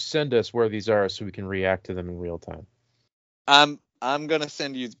don't you send us where these are so we can react to them in real time? I'm gonna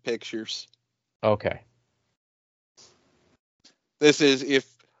send you the pictures. Okay. This is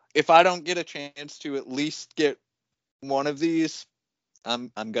if I don't get a chance to at least get one of these,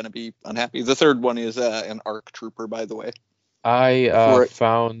 I'm gonna be unhappy. The third one is an ARC Trooper, by the way. I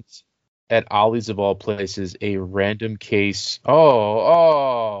found at Ollie's of all places a random case.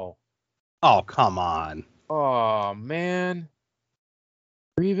 Oh, come on. Oh man,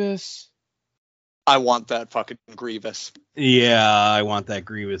 Grievous. I want that fucking Grievous. Yeah, I want that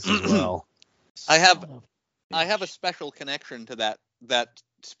Grievous as well. I have a special connection to that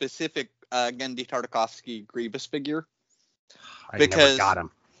specific Genndy Tartakovsky Grievous figure. Because never got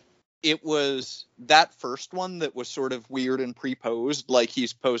him. It was that first one that was sort of weird and pre-posed, like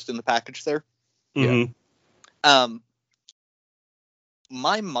he's posed in the package there. Mm-hmm. Yeah.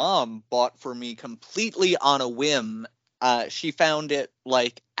 My mom bought for me completely on a whim. She found it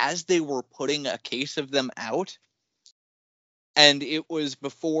like as they were putting a case of them out. And it was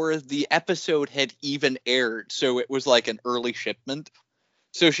before the episode had even aired. So it was like an early shipment.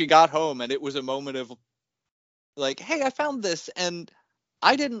 So she got home and it was a moment of like, hey, I found this and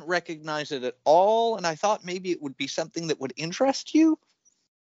I didn't recognize it at all. And I thought maybe it would be something that would interest you.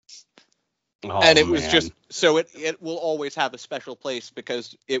 And it was just so it will always have a special place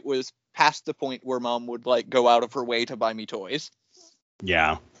because it was past the point where mom would like go out of her way to buy me toys.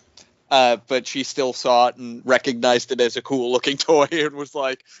 Yeah. But she still saw it and recognized it as a cool looking toy and was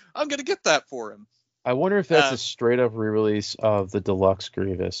like, I'm going to get that for him. I wonder if that's a straight up re-release of the Deluxe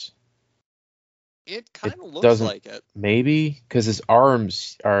Grievous. It kind of looks like it. Maybe because his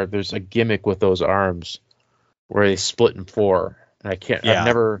arms there's a gimmick with those arms where they split in 4. And I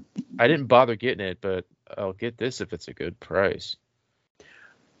didn't bother getting it, but I'll get this if it's a good price.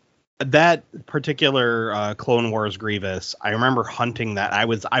 That particular Clone Wars Grievous, I remember hunting that. I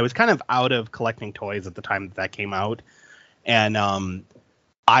was kind of out of collecting toys at the time that came out, and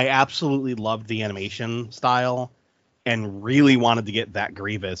I absolutely loved the animation style and really wanted to get that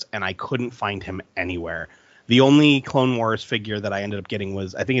Grievous, and I couldn't find him anywhere. The only Clone Wars figure that I ended up getting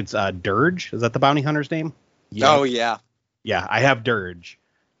was, I think it's Dirge. Is that the bounty hunter's name? Yeah. Oh, yeah. Yeah, I have Dirge.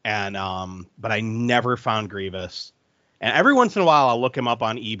 and but I never found Grievous. And every once in a while, I'll look him up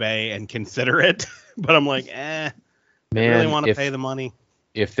on eBay and consider it, but I'm like, I really want to pay the money.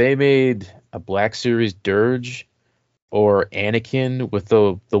 If they made a Black Series Dirge or Anakin with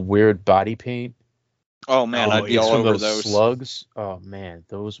the weird body paint, oh man, I'd be all over those slugs. Oh man,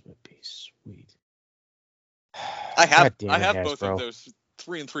 those would be sweet. I have both of those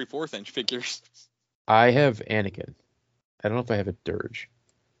 3 3/4 inch figures. I have Anakin. I don't know if I have a Dirge.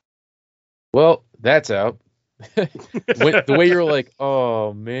 Well, that's out. The way you're like,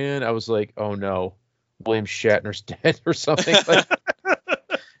 oh man, I was like, oh no, William Shatner's dead or something.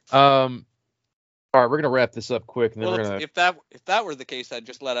 All right, we're gonna wrap this up quick, and then we're gonna. If that were the case, I'd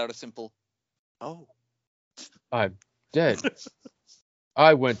just let out a simple, "Oh, I'm dead.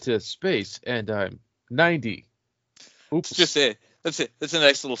 I went to space, and I'm 90." Oops. That's just it. That's it. That's a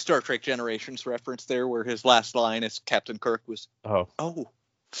nice little Star Trek Generations reference there, where his last line as Captain Kirk was, "Oh,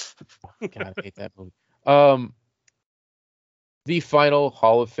 God, I hate that movie." The final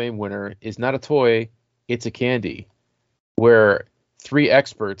Hall of Fame winner is not a toy; it's a candy. Where 3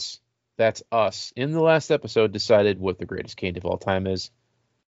 experts, that's us, in the last episode decided what the greatest candy of all time is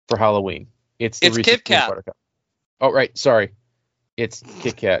for Halloween. It's Reese's Kit Kat. Peanut Butter Cup. Oh, right. Sorry. It's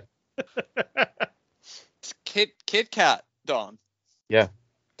Kit Kat. It's Kit Kat, Dawn. Yeah.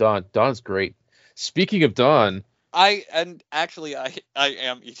 Dawn's great. Speaking of Dawn. I am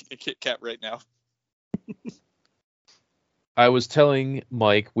eating a Kit Kat right now. I was telling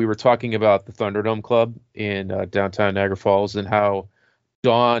Mike, we were talking about the Thunderdome Club in downtown Niagara Falls and how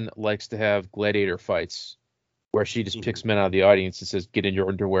Dawn likes to have gladiator fights where she just picks men out of the audience and says, get in your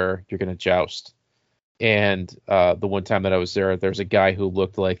underwear, you're going to joust. And the one time that I was there's a guy who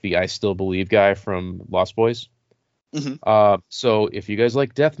looked like the I Still Believe guy from Lost Boys. Mm-hmm. So if you guys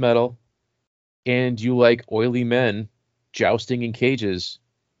like death metal and you like oily men jousting in cages,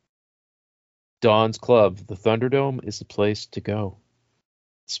 Dawn's Club, the Thunderdome, is the place to go.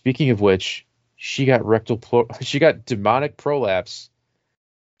 Speaking of which, she got demonic prolapse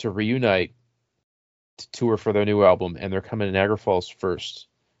to reunite to tour for their new album, and they're coming to Niagara Falls first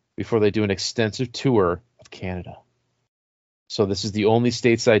before they do an extensive tour of Canada. So this is the only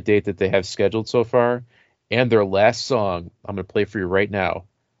stateside date that they have scheduled so far, and their last song I'm going to play for you right now.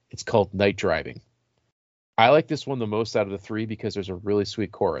 It's called Night Driving. I like this one the most out of the 3 because there's a really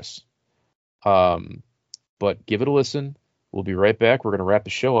sweet chorus. But give it a listen. We'll be right back. We're going to wrap the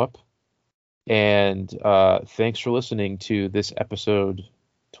show up. And thanks for listening to this episode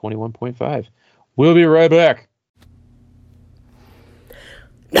 21.5. We'll be right back.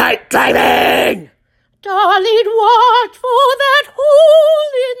 Night driving! Darling, watch for that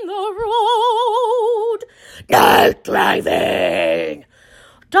hole in the road. Night driving!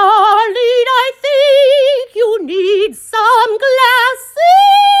 Darling, I think you need some glasses.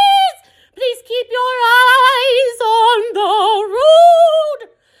 Please keep your eyes on the road.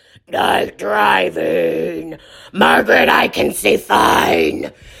 Night driving. Margaret, I can see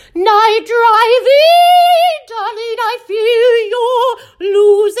fine. Night driving. Darling, I feel you're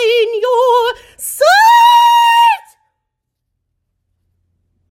losing your sight.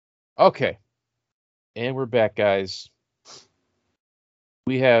 Okay. And we're back, guys.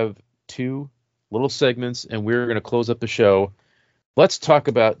 We have 2 little segments, and we're going to close up the show. Let's talk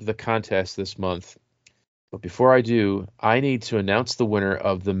about the contest this month. But before I do, I need to announce the winner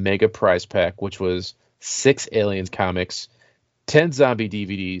of the Mega Prize Pack, which was 6 Aliens comics, 10 zombie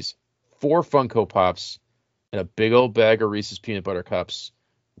DVDs, 4 Funko Pops, and a big old bag of Reese's Peanut Butter Cups.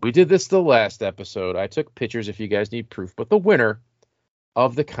 We did this the last episode. I took pictures if you guys need proof. But the winner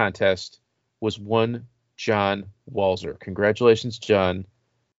of the contest was one John Walzer. Congratulations, John.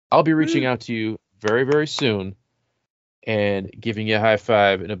 I'll be reaching out to you very, very soon and giving you a high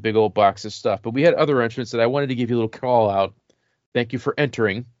five and a big old box of stuff. But we had other entrants that I wanted to give you a little call out. Thank you for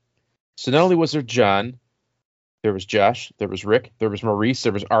entering. So not only was there John, there was Josh, there was Rick, there was Maurice,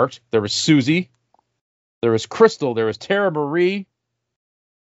 there was Art, there was Susie, there was Crystal, there was Tara Marie,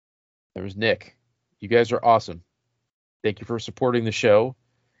 there was Nick. You guys are awesome. Thank you for supporting the show.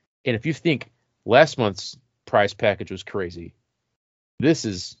 And if you think last month's prize package was crazy, this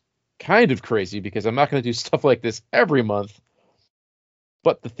is kind of crazy because I'm not going to do stuff like this every month.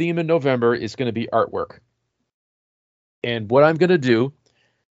 But the theme in November is going to be artwork. And what I'm going to do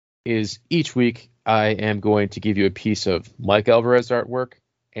is each week I am going to give you a piece of Mike Alvarez artwork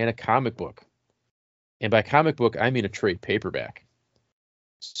and a comic book. And by comic book, I mean a trade paperback.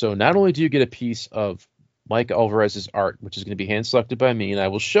 So not only do you get a piece of Mike Alvarez's art, which is going to be hand selected by me, and I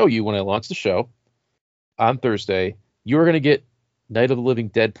will show you when I launch the show on Thursday, you are going to get Night of the Living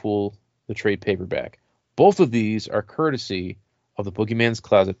Deadpool, the trade paperback. Both of these are courtesy of the Boogeyman's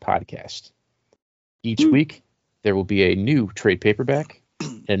Closet podcast. Each week, there will be a new trade paperback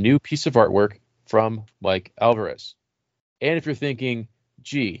and a new piece of artwork from Mike Alvarez. And if you're thinking,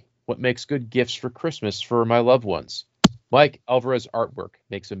 gee, what makes good gifts for Christmas for my loved ones? Mike Alvarez artwork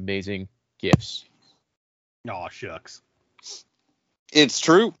makes amazing gifts. Aw, shucks. It's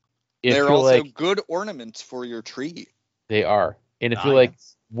true. If They're you're also like, good ornaments for your tree. they are. And if you're like,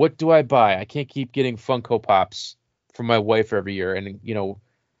 Yes. what do I buy? I can't keep getting Funko Pops for my wife every year and,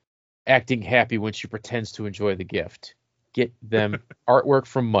 acting happy when she pretends to enjoy the gift. Get them artwork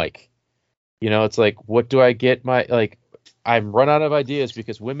from Mike. It's like, what do I get I'm run out of ideas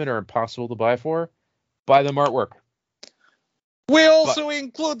because women are impossible to buy for. Buy them artwork. We also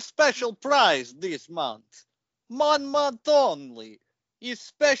include special prize this month. 1 month only. A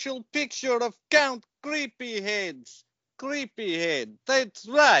special picture of Count Creepyhead's creepy head. That's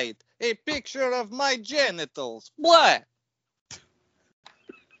right. A picture of my genitals. Blah.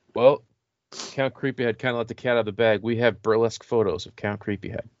 Well, Count Creepyhead kind of let the cat out of the bag. We have burlesque photos of Count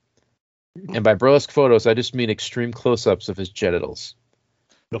Creepyhead. And by burlesque photos, I just mean extreme close-ups of his genitals.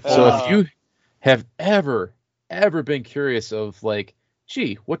 So if you have ever been curious of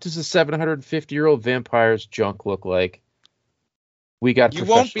gee, what does a 750-year-old vampire's junk look like? We got a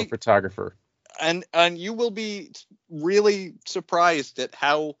professional photographer. And you will be really surprised at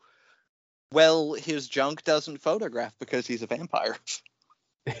how well his junk doesn't photograph because he's a vampire.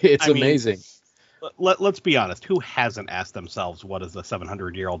 It's amazing. Let's be honest. Who hasn't asked themselves, what does a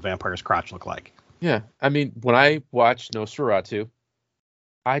 700-year-old vampire's crotch look like? Yeah. I mean, when I watch Nosferatu,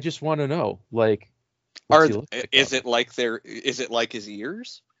 I just want to know, is it like his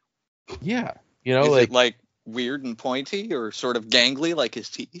ears? Yeah. Is it like weird and pointy or sort of gangly like his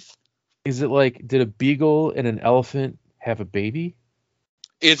teeth? Is it like, did a beagle and an elephant have a baby?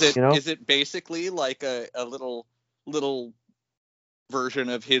 Is it basically like a little version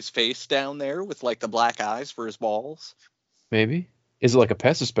of his face down there with the black eyes for his balls? Maybe. Is it like a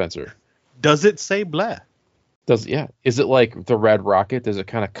pest dispenser? Does it say blah? Yeah. Is it like the Red Rocket? Does it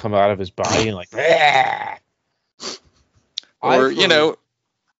kind of come out of his body and or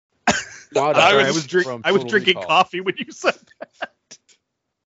I was drinking coffee when you said that.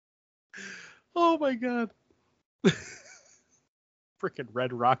 Oh my god. Freaking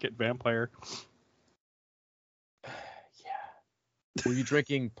Red Rocket vampire. Yeah. Were you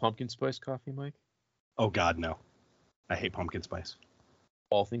drinking pumpkin spice coffee, Mike? Oh god, no. I hate pumpkin spice.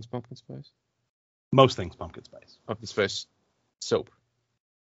 All things pumpkin spice? Most things pumpkin spice. Pumpkin spice soap.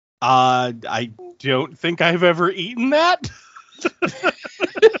 I don't think I've ever eaten that.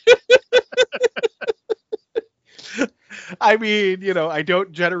 I mean, I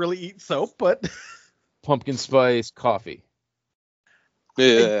don't generally eat soap, but pumpkin spice coffee.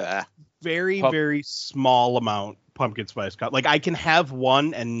 Yeah. Very small amount pumpkin spice coffee. I can have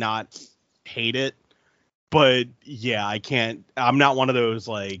one and not hate it, but yeah, I can't. I'm not one of those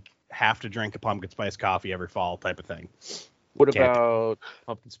have to drink a pumpkin spice coffee every fall type of thing. What about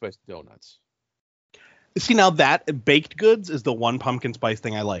pumpkin spice donuts? See, now that baked goods is the one pumpkin spice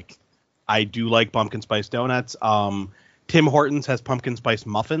thing I like. I do like pumpkin spice donuts. Tim Hortons has pumpkin spice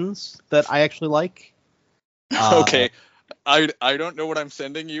muffins that I actually like. Okay. I don't know what I'm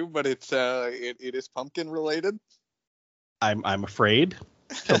sending you, but it is pumpkin related. I'm afraid.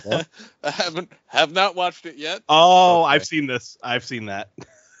 I have not watched it yet. Oh, Okay. I've seen this. I've seen that.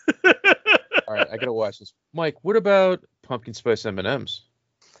 All right, I gotta watch this. Mike, what about pumpkin spice M&Ms?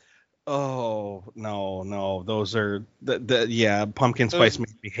 Oh no, those are pumpkin spice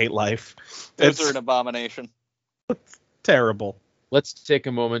makes me hate life. Those are an abomination. Terrible. Let's take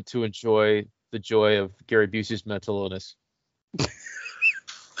a moment to enjoy the joy of Gary Busey's mental illness. This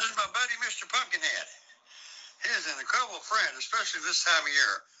is my buddy, Mr. Pumpkinhead. He's an incredible friend, especially this time of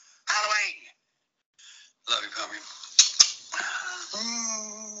year. Halloween. Love you, Pumpkin.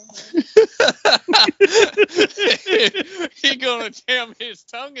 He gonna jam his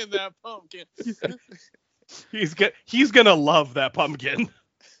tongue in that pumpkin. He's gonna love that pumpkin.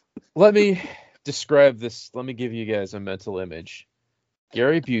 Let me describe this. Let me give you guys a mental image.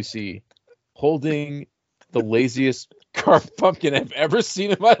 Gary Busey holding the laziest carved pumpkin I've ever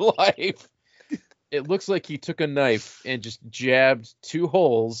seen in my life. It looks like he took a knife and just jabbed 2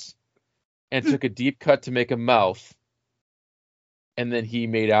 holes and took a deep cut to make a mouth. And then he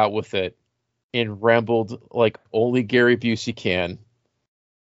made out with it and rambled like only Gary Busey can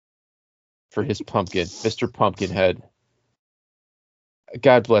for his pumpkin, Mr. Pumpkinhead.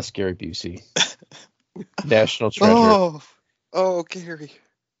 God bless Gary Busey. National treasure. Oh, Gary.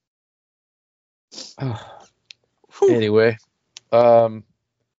 Anyway, I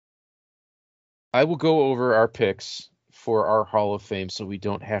will go over our picks for our Hall of Fame so we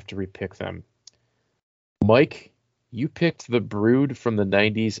don't have to repick them. Mike, you picked the Brood from the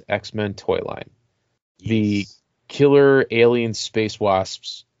 90s X-Men toy line. The killer alien space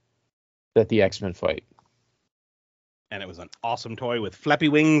wasps that the X-Men fight. And it was an awesome toy with flappy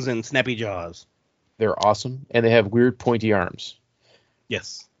wings and snappy jaws. They're awesome, and they have weird pointy arms.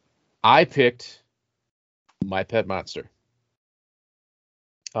 Yes. I picked My Pet Monster.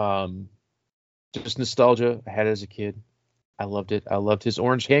 Just nostalgia. I had it as a kid. I loved it. I loved his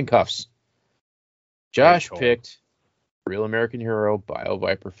orange handcuffs. Josh picked Real American Hero Bio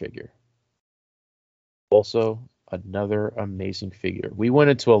Viper figure. Also, another amazing figure. We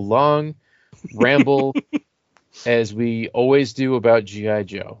went into a long ramble, as we always do, about G.I.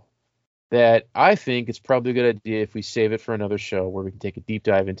 Joe. That I think it's probably a good idea if we save it for another show where we can take a deep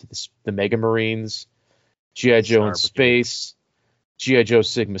dive into the Mega Marines, G.I. Joe in Space, G.I. Joe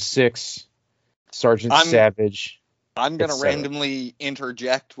Sigma 6, Sergeant Savage. I'm going to randomly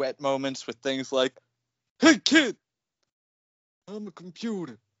interject wet moments with things like, "Hey, kid, I'm a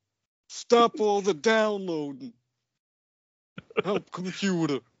computer. Stop all the downloading. Help,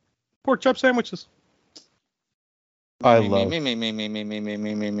 computer." Pork chop sandwiches. I love.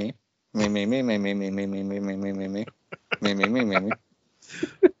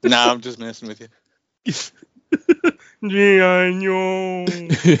 Nah, I'm just messing with you. G.I. Joe.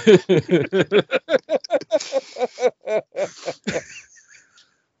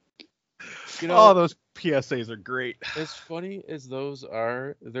 You know, oh, those PSAs are great. As funny as those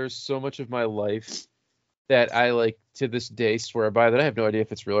are, there's so much of my life that I, like, to this day swear by that I have no idea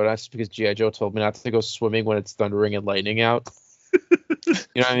if it's real or not, just because G.I. Joe told me not to go swimming when it's thundering and lightning out. You know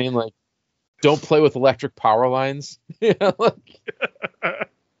what I mean? Like, don't play with electric power lines. You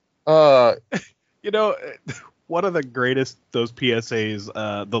know, one of the greatest, those PSAs,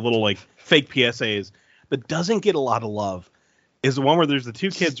 the little, like, fake PSAs that doesn't get a lot of love is the one where there's the two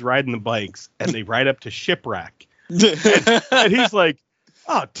kids riding the bikes and they ride up to Shipwreck. and he's like,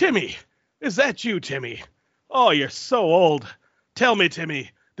 "Oh, Timmy, is that you, Timmy? Oh, you're so old. Tell me, Timmy,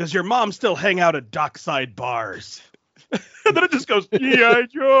 does your mom still hang out at dockside bars?" And then it just goes, "G.I.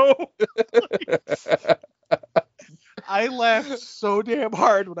 Joe." I laughed so damn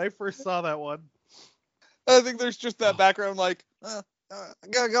hard when I first saw that one. I think there's just that background like, I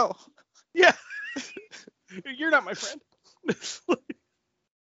gotta go. Yeah. You're not my friend.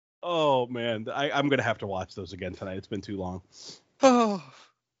 Oh, man. I'm going to have to watch those again tonight. It's been too long. Oh,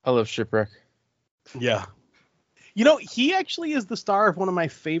 I love Shipwreck. Yeah. You know, he actually is the star of one of my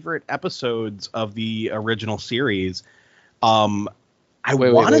favorite episodes of the original series. Wait.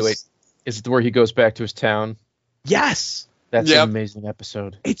 Is it where he goes back to his town? Yes. That's an amazing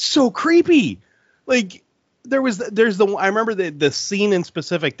episode. It's so creepy. Like, I remember the scene in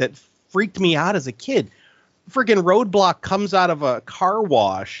specific that freaked me out as a kid. Freaking Roadblock comes out of a car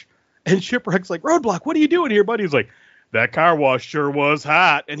wash and Shipwreck's like, "Roadblock, what are you doing here, buddy?" He's like, "That car wash sure was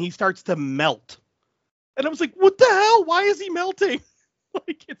hot." And he starts to melt. And I was like, what the hell? Why is he melting?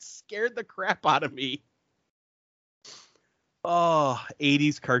 Like, it scared the crap out of me. Oh,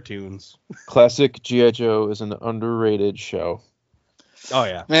 80s cartoons. Classic G.I. Joe is an underrated show. Oh,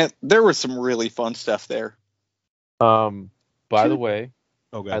 yeah. Man, there was some really fun stuff there. By the way,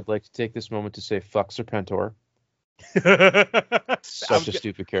 Okay. I'd like to take this moment to say fuck Serpentor. Such Such a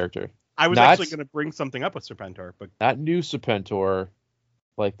stupid character. I was actually going to bring something up with Serpentor, but not new Serpentor,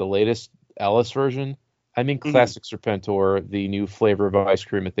 like the latest Alice version. I mean classic Serpentor, the new flavor of ice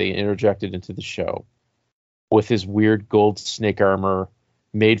cream that they interjected into the show, with his weird gold snake armor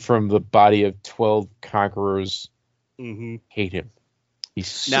made from the body of 12 conquerors. Hate him. He's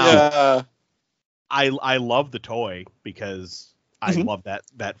so... I love the toy because I love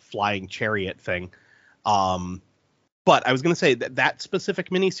that flying chariot thing. But I was going to say that specific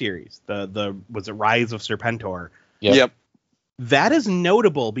miniseries, was it Rise of Serpentor? Yep. That is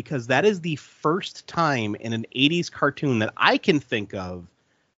notable because that is the first time in an 80s cartoon that I can think of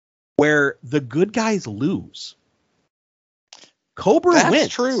where the good guys lose. Cobra wins.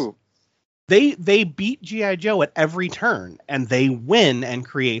 That's true. They beat G.I. Joe at every turn, and they win and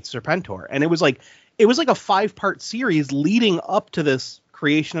create Serpentor. And it was like a 5-part series leading up to this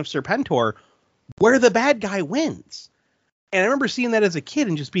creation of Serpentor where the bad guy wins. And I remember seeing that as a kid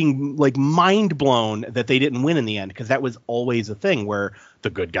and just being like mind blown that they didn't win in the end, because that was always a thing where the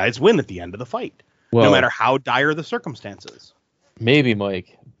good guys win at the end of the fight, no matter how dire the circumstances. Maybe,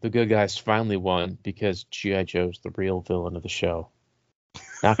 Mike, the good guys finally won because G.I. Joe's the real villain of the show.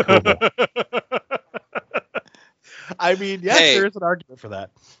 Not Cobra. I mean, yes, there is an argument for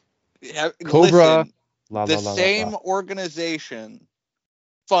that. Yeah, Cobra, listen, the same organization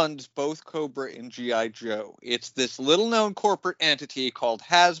funds both Cobra and G.I. Joe. It's this little-known corporate entity called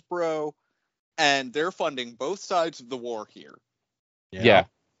Hasbro, and they're funding both sides of the war here. Yeah.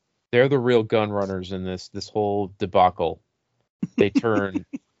 They're the real gun runners in this whole debacle. They turn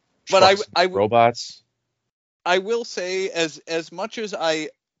But robots. I will say, as much as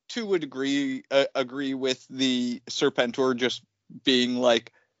I too would agree with the Serpentor just being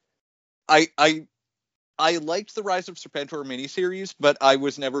like, I liked the Rise of Serpentor miniseries, but I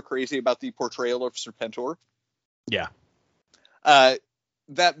was never crazy about the portrayal of Serpentor. Yeah.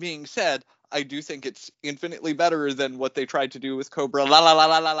 That being said, I do think it's infinitely better than what they tried to do with Cobra. La la la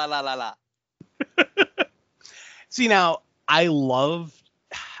la la la la la la. See, now I have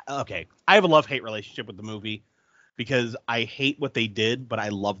a love-hate relationship with the movie because I hate what they did, but I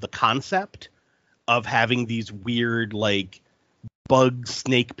love the concept of having these weird, like, bug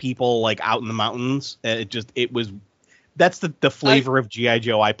snake people, like, out in the mountains. That's the flavor of G.I.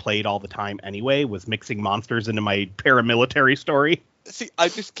 Joe I played all the time anyway, was mixing monsters into my paramilitary story. See, I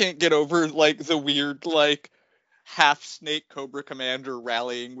just can't get over, like, the weird, like, half-snake Cobra Commander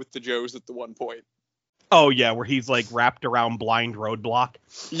rallying with the Joes at the one point. Oh, yeah, where he's, like, wrapped around Blind Roadblock.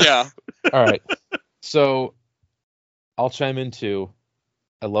 Yeah. All right. So, I'll chime in, too.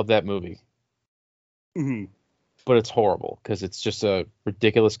 I love that movie. Mm-hmm. But it's horrible, because it's just a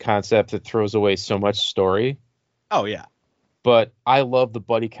ridiculous concept that throws away so much story. Oh, yeah. But I love the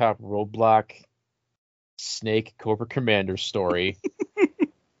Buddy Cop Roadblock Snake Cobra Commander story.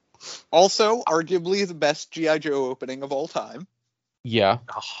 Also, arguably the best G.I. Joe opening of all time. Yeah.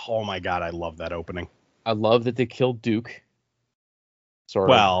 Oh, my God, I love that opening. I love that they killed Duke. Sort of.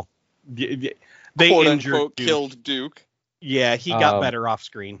 Well, they Quote injured unquote Duke. killed Duke. Yeah, he got better off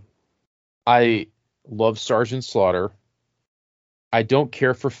screen. I love Sergeant Slaughter. I don't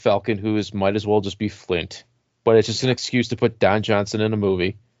care for Falcon, who might as well just be Flint. But it's just an excuse to put Don Johnson in a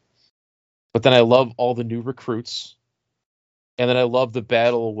movie. But then I love all the new recruits. And then I love the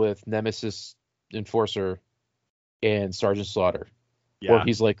battle with Nemesis Enforcer and Sergeant Slaughter. Yeah. Where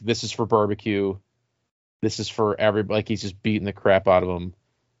he's like, this is for barbecue. This is for everybody. Like, he's just beating the crap out of him.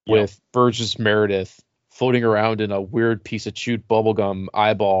 Yep. With Burgess Meredith floating around in a weird piece of chewed bubblegum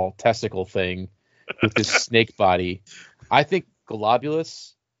eyeball testicle thing with his snake body. I think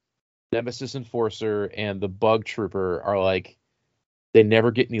Globulus, Nemesis Enforcer, and the Bug Trooper are like, they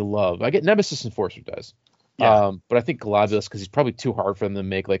never get any love. I get Nemesis Enforcer does. Yeah. But I think Globulus, because he's probably too hard for them to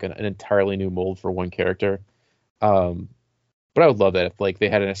make like an entirely new mold for one character. But I would love that if like they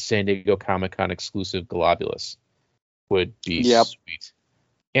had a San Diego Comic-Con exclusive Globulus. Would be sweet.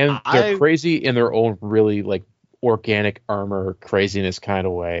 And they're crazy in their own really like organic armor craziness kind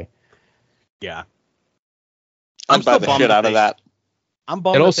of way. Yeah. I'm buy the shit out of that. I'm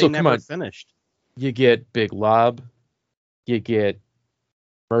bummed and that also, they never finished. You get Big Lob, you get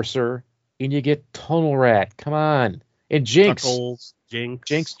Mercer, and you get Tunnel Rat. Come on. And Jinx.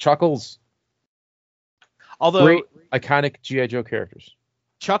 Jinx, Chuckles. Although great iconic G.I. Joe characters.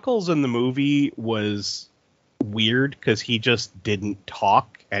 Chuckles in the movie was weird because he just didn't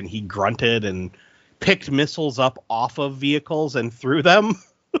talk and he grunted and picked missiles up off of vehicles and threw them.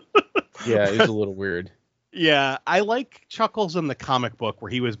 Yeah, it was a little weird. Yeah, I like Chuckles in the comic book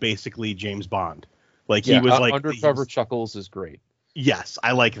where he was basically James Bond. Like he was like undercover Chuckles is great. Yes,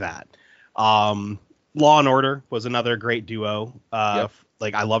 I like that. Law and Order was another great duo.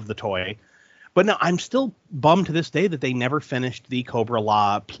 Like I love the toy. But no, I'm still bummed to this day that they never finished the Cobra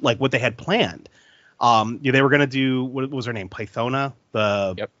Law, like what they had planned. They were going to do, what was her name? Pythona? They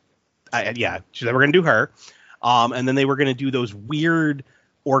were going to do her. And then they were going to do those weird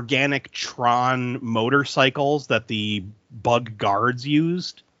organic Tron motorcycles that the Bug Guards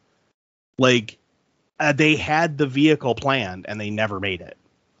used. Like, they had the vehicle planned and they never made it.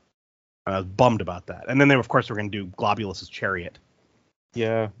 I was bummed about that. And then they, of course, were going to do Globulus's Chariot.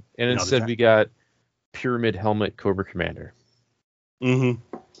 Yeah, and instead we got Pyramid Helmet Cobra Commander.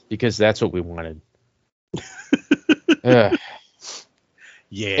 Mm-hmm. Because that's what we wanted. Yeah.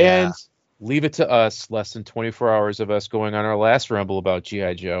 And leave it to us, less than 24 hours of us going on our last ramble about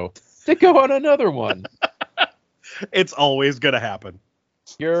G.I. Joe, to go on another one. It's always going to happen.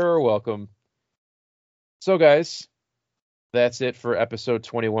 You're welcome. So, guys, that's it for episode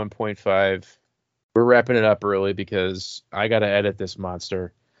 21.5. We're wrapping it up early because I got to edit this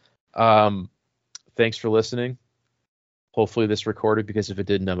monster. Thanks for listening. Hopefully this recorded, because if it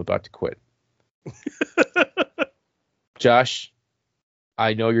didn't, I'm about to quit. Josh,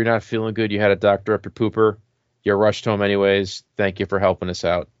 I know you're not feeling good. You had a doctor up your pooper. You rushed home anyways. Thank you for helping us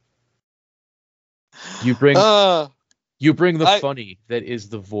out. You bring the funny that is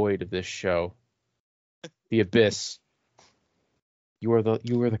the void of this show. The abyss. You are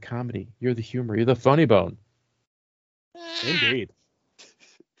the comedy. You're the humor. You're the funny bone. Indeed.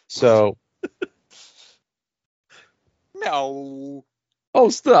 So, No. oh,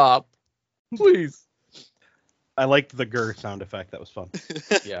 stop, please. I liked the grr sound effect. That was fun.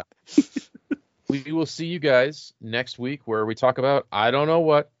 Yeah. We will see you guys next week where we talk about I don't know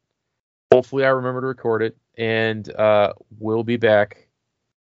what. Hopefully I remember to record it, and we'll be back.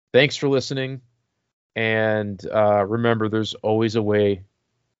 Thanks for listening, and remember, there's always a way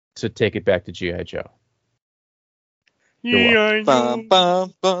to take it back to G.I. Joe. You're welcome. Bum,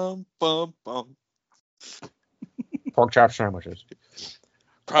 bum, bum, bum, bum. Pork chop sandwiches.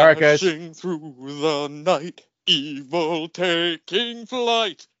 All right, guys. Crashing through the night, evil taking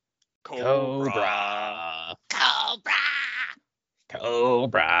flight. Cobra.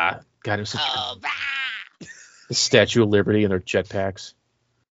 Cobra. God, it was such the Statue of Liberty and their jetpacks.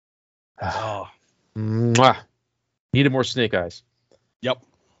 Oh. Mwah. Needed more Snake Eyes. Yep.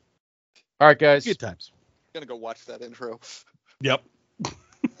 All right, guys. Good times. Gonna go watch that intro. Yep.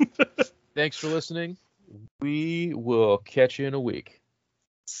 Thanks for listening. We will catch you in a week.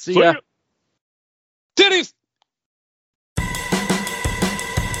 See ya. Titties!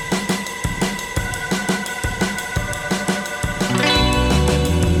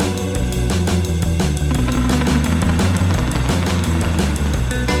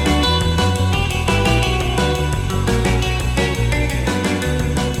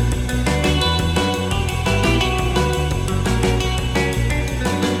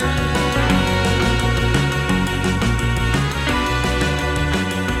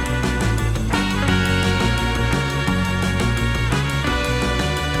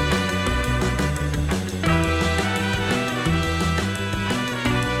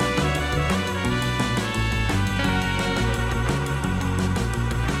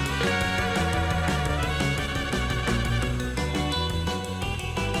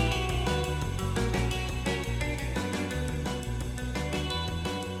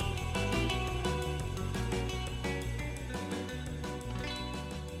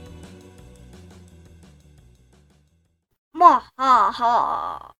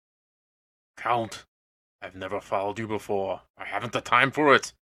 Count, I've never followed you before. I haven't the time for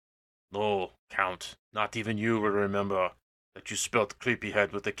it. No, Count, not even you will remember that you spelt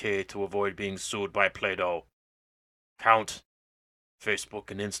Creepyhead with a K to avoid being sued by Play-Doh. Count,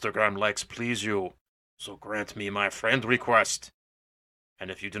 Facebook and Instagram likes please you, so grant me my friend request. And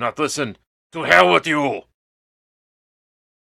if you do not listen, to hell with you!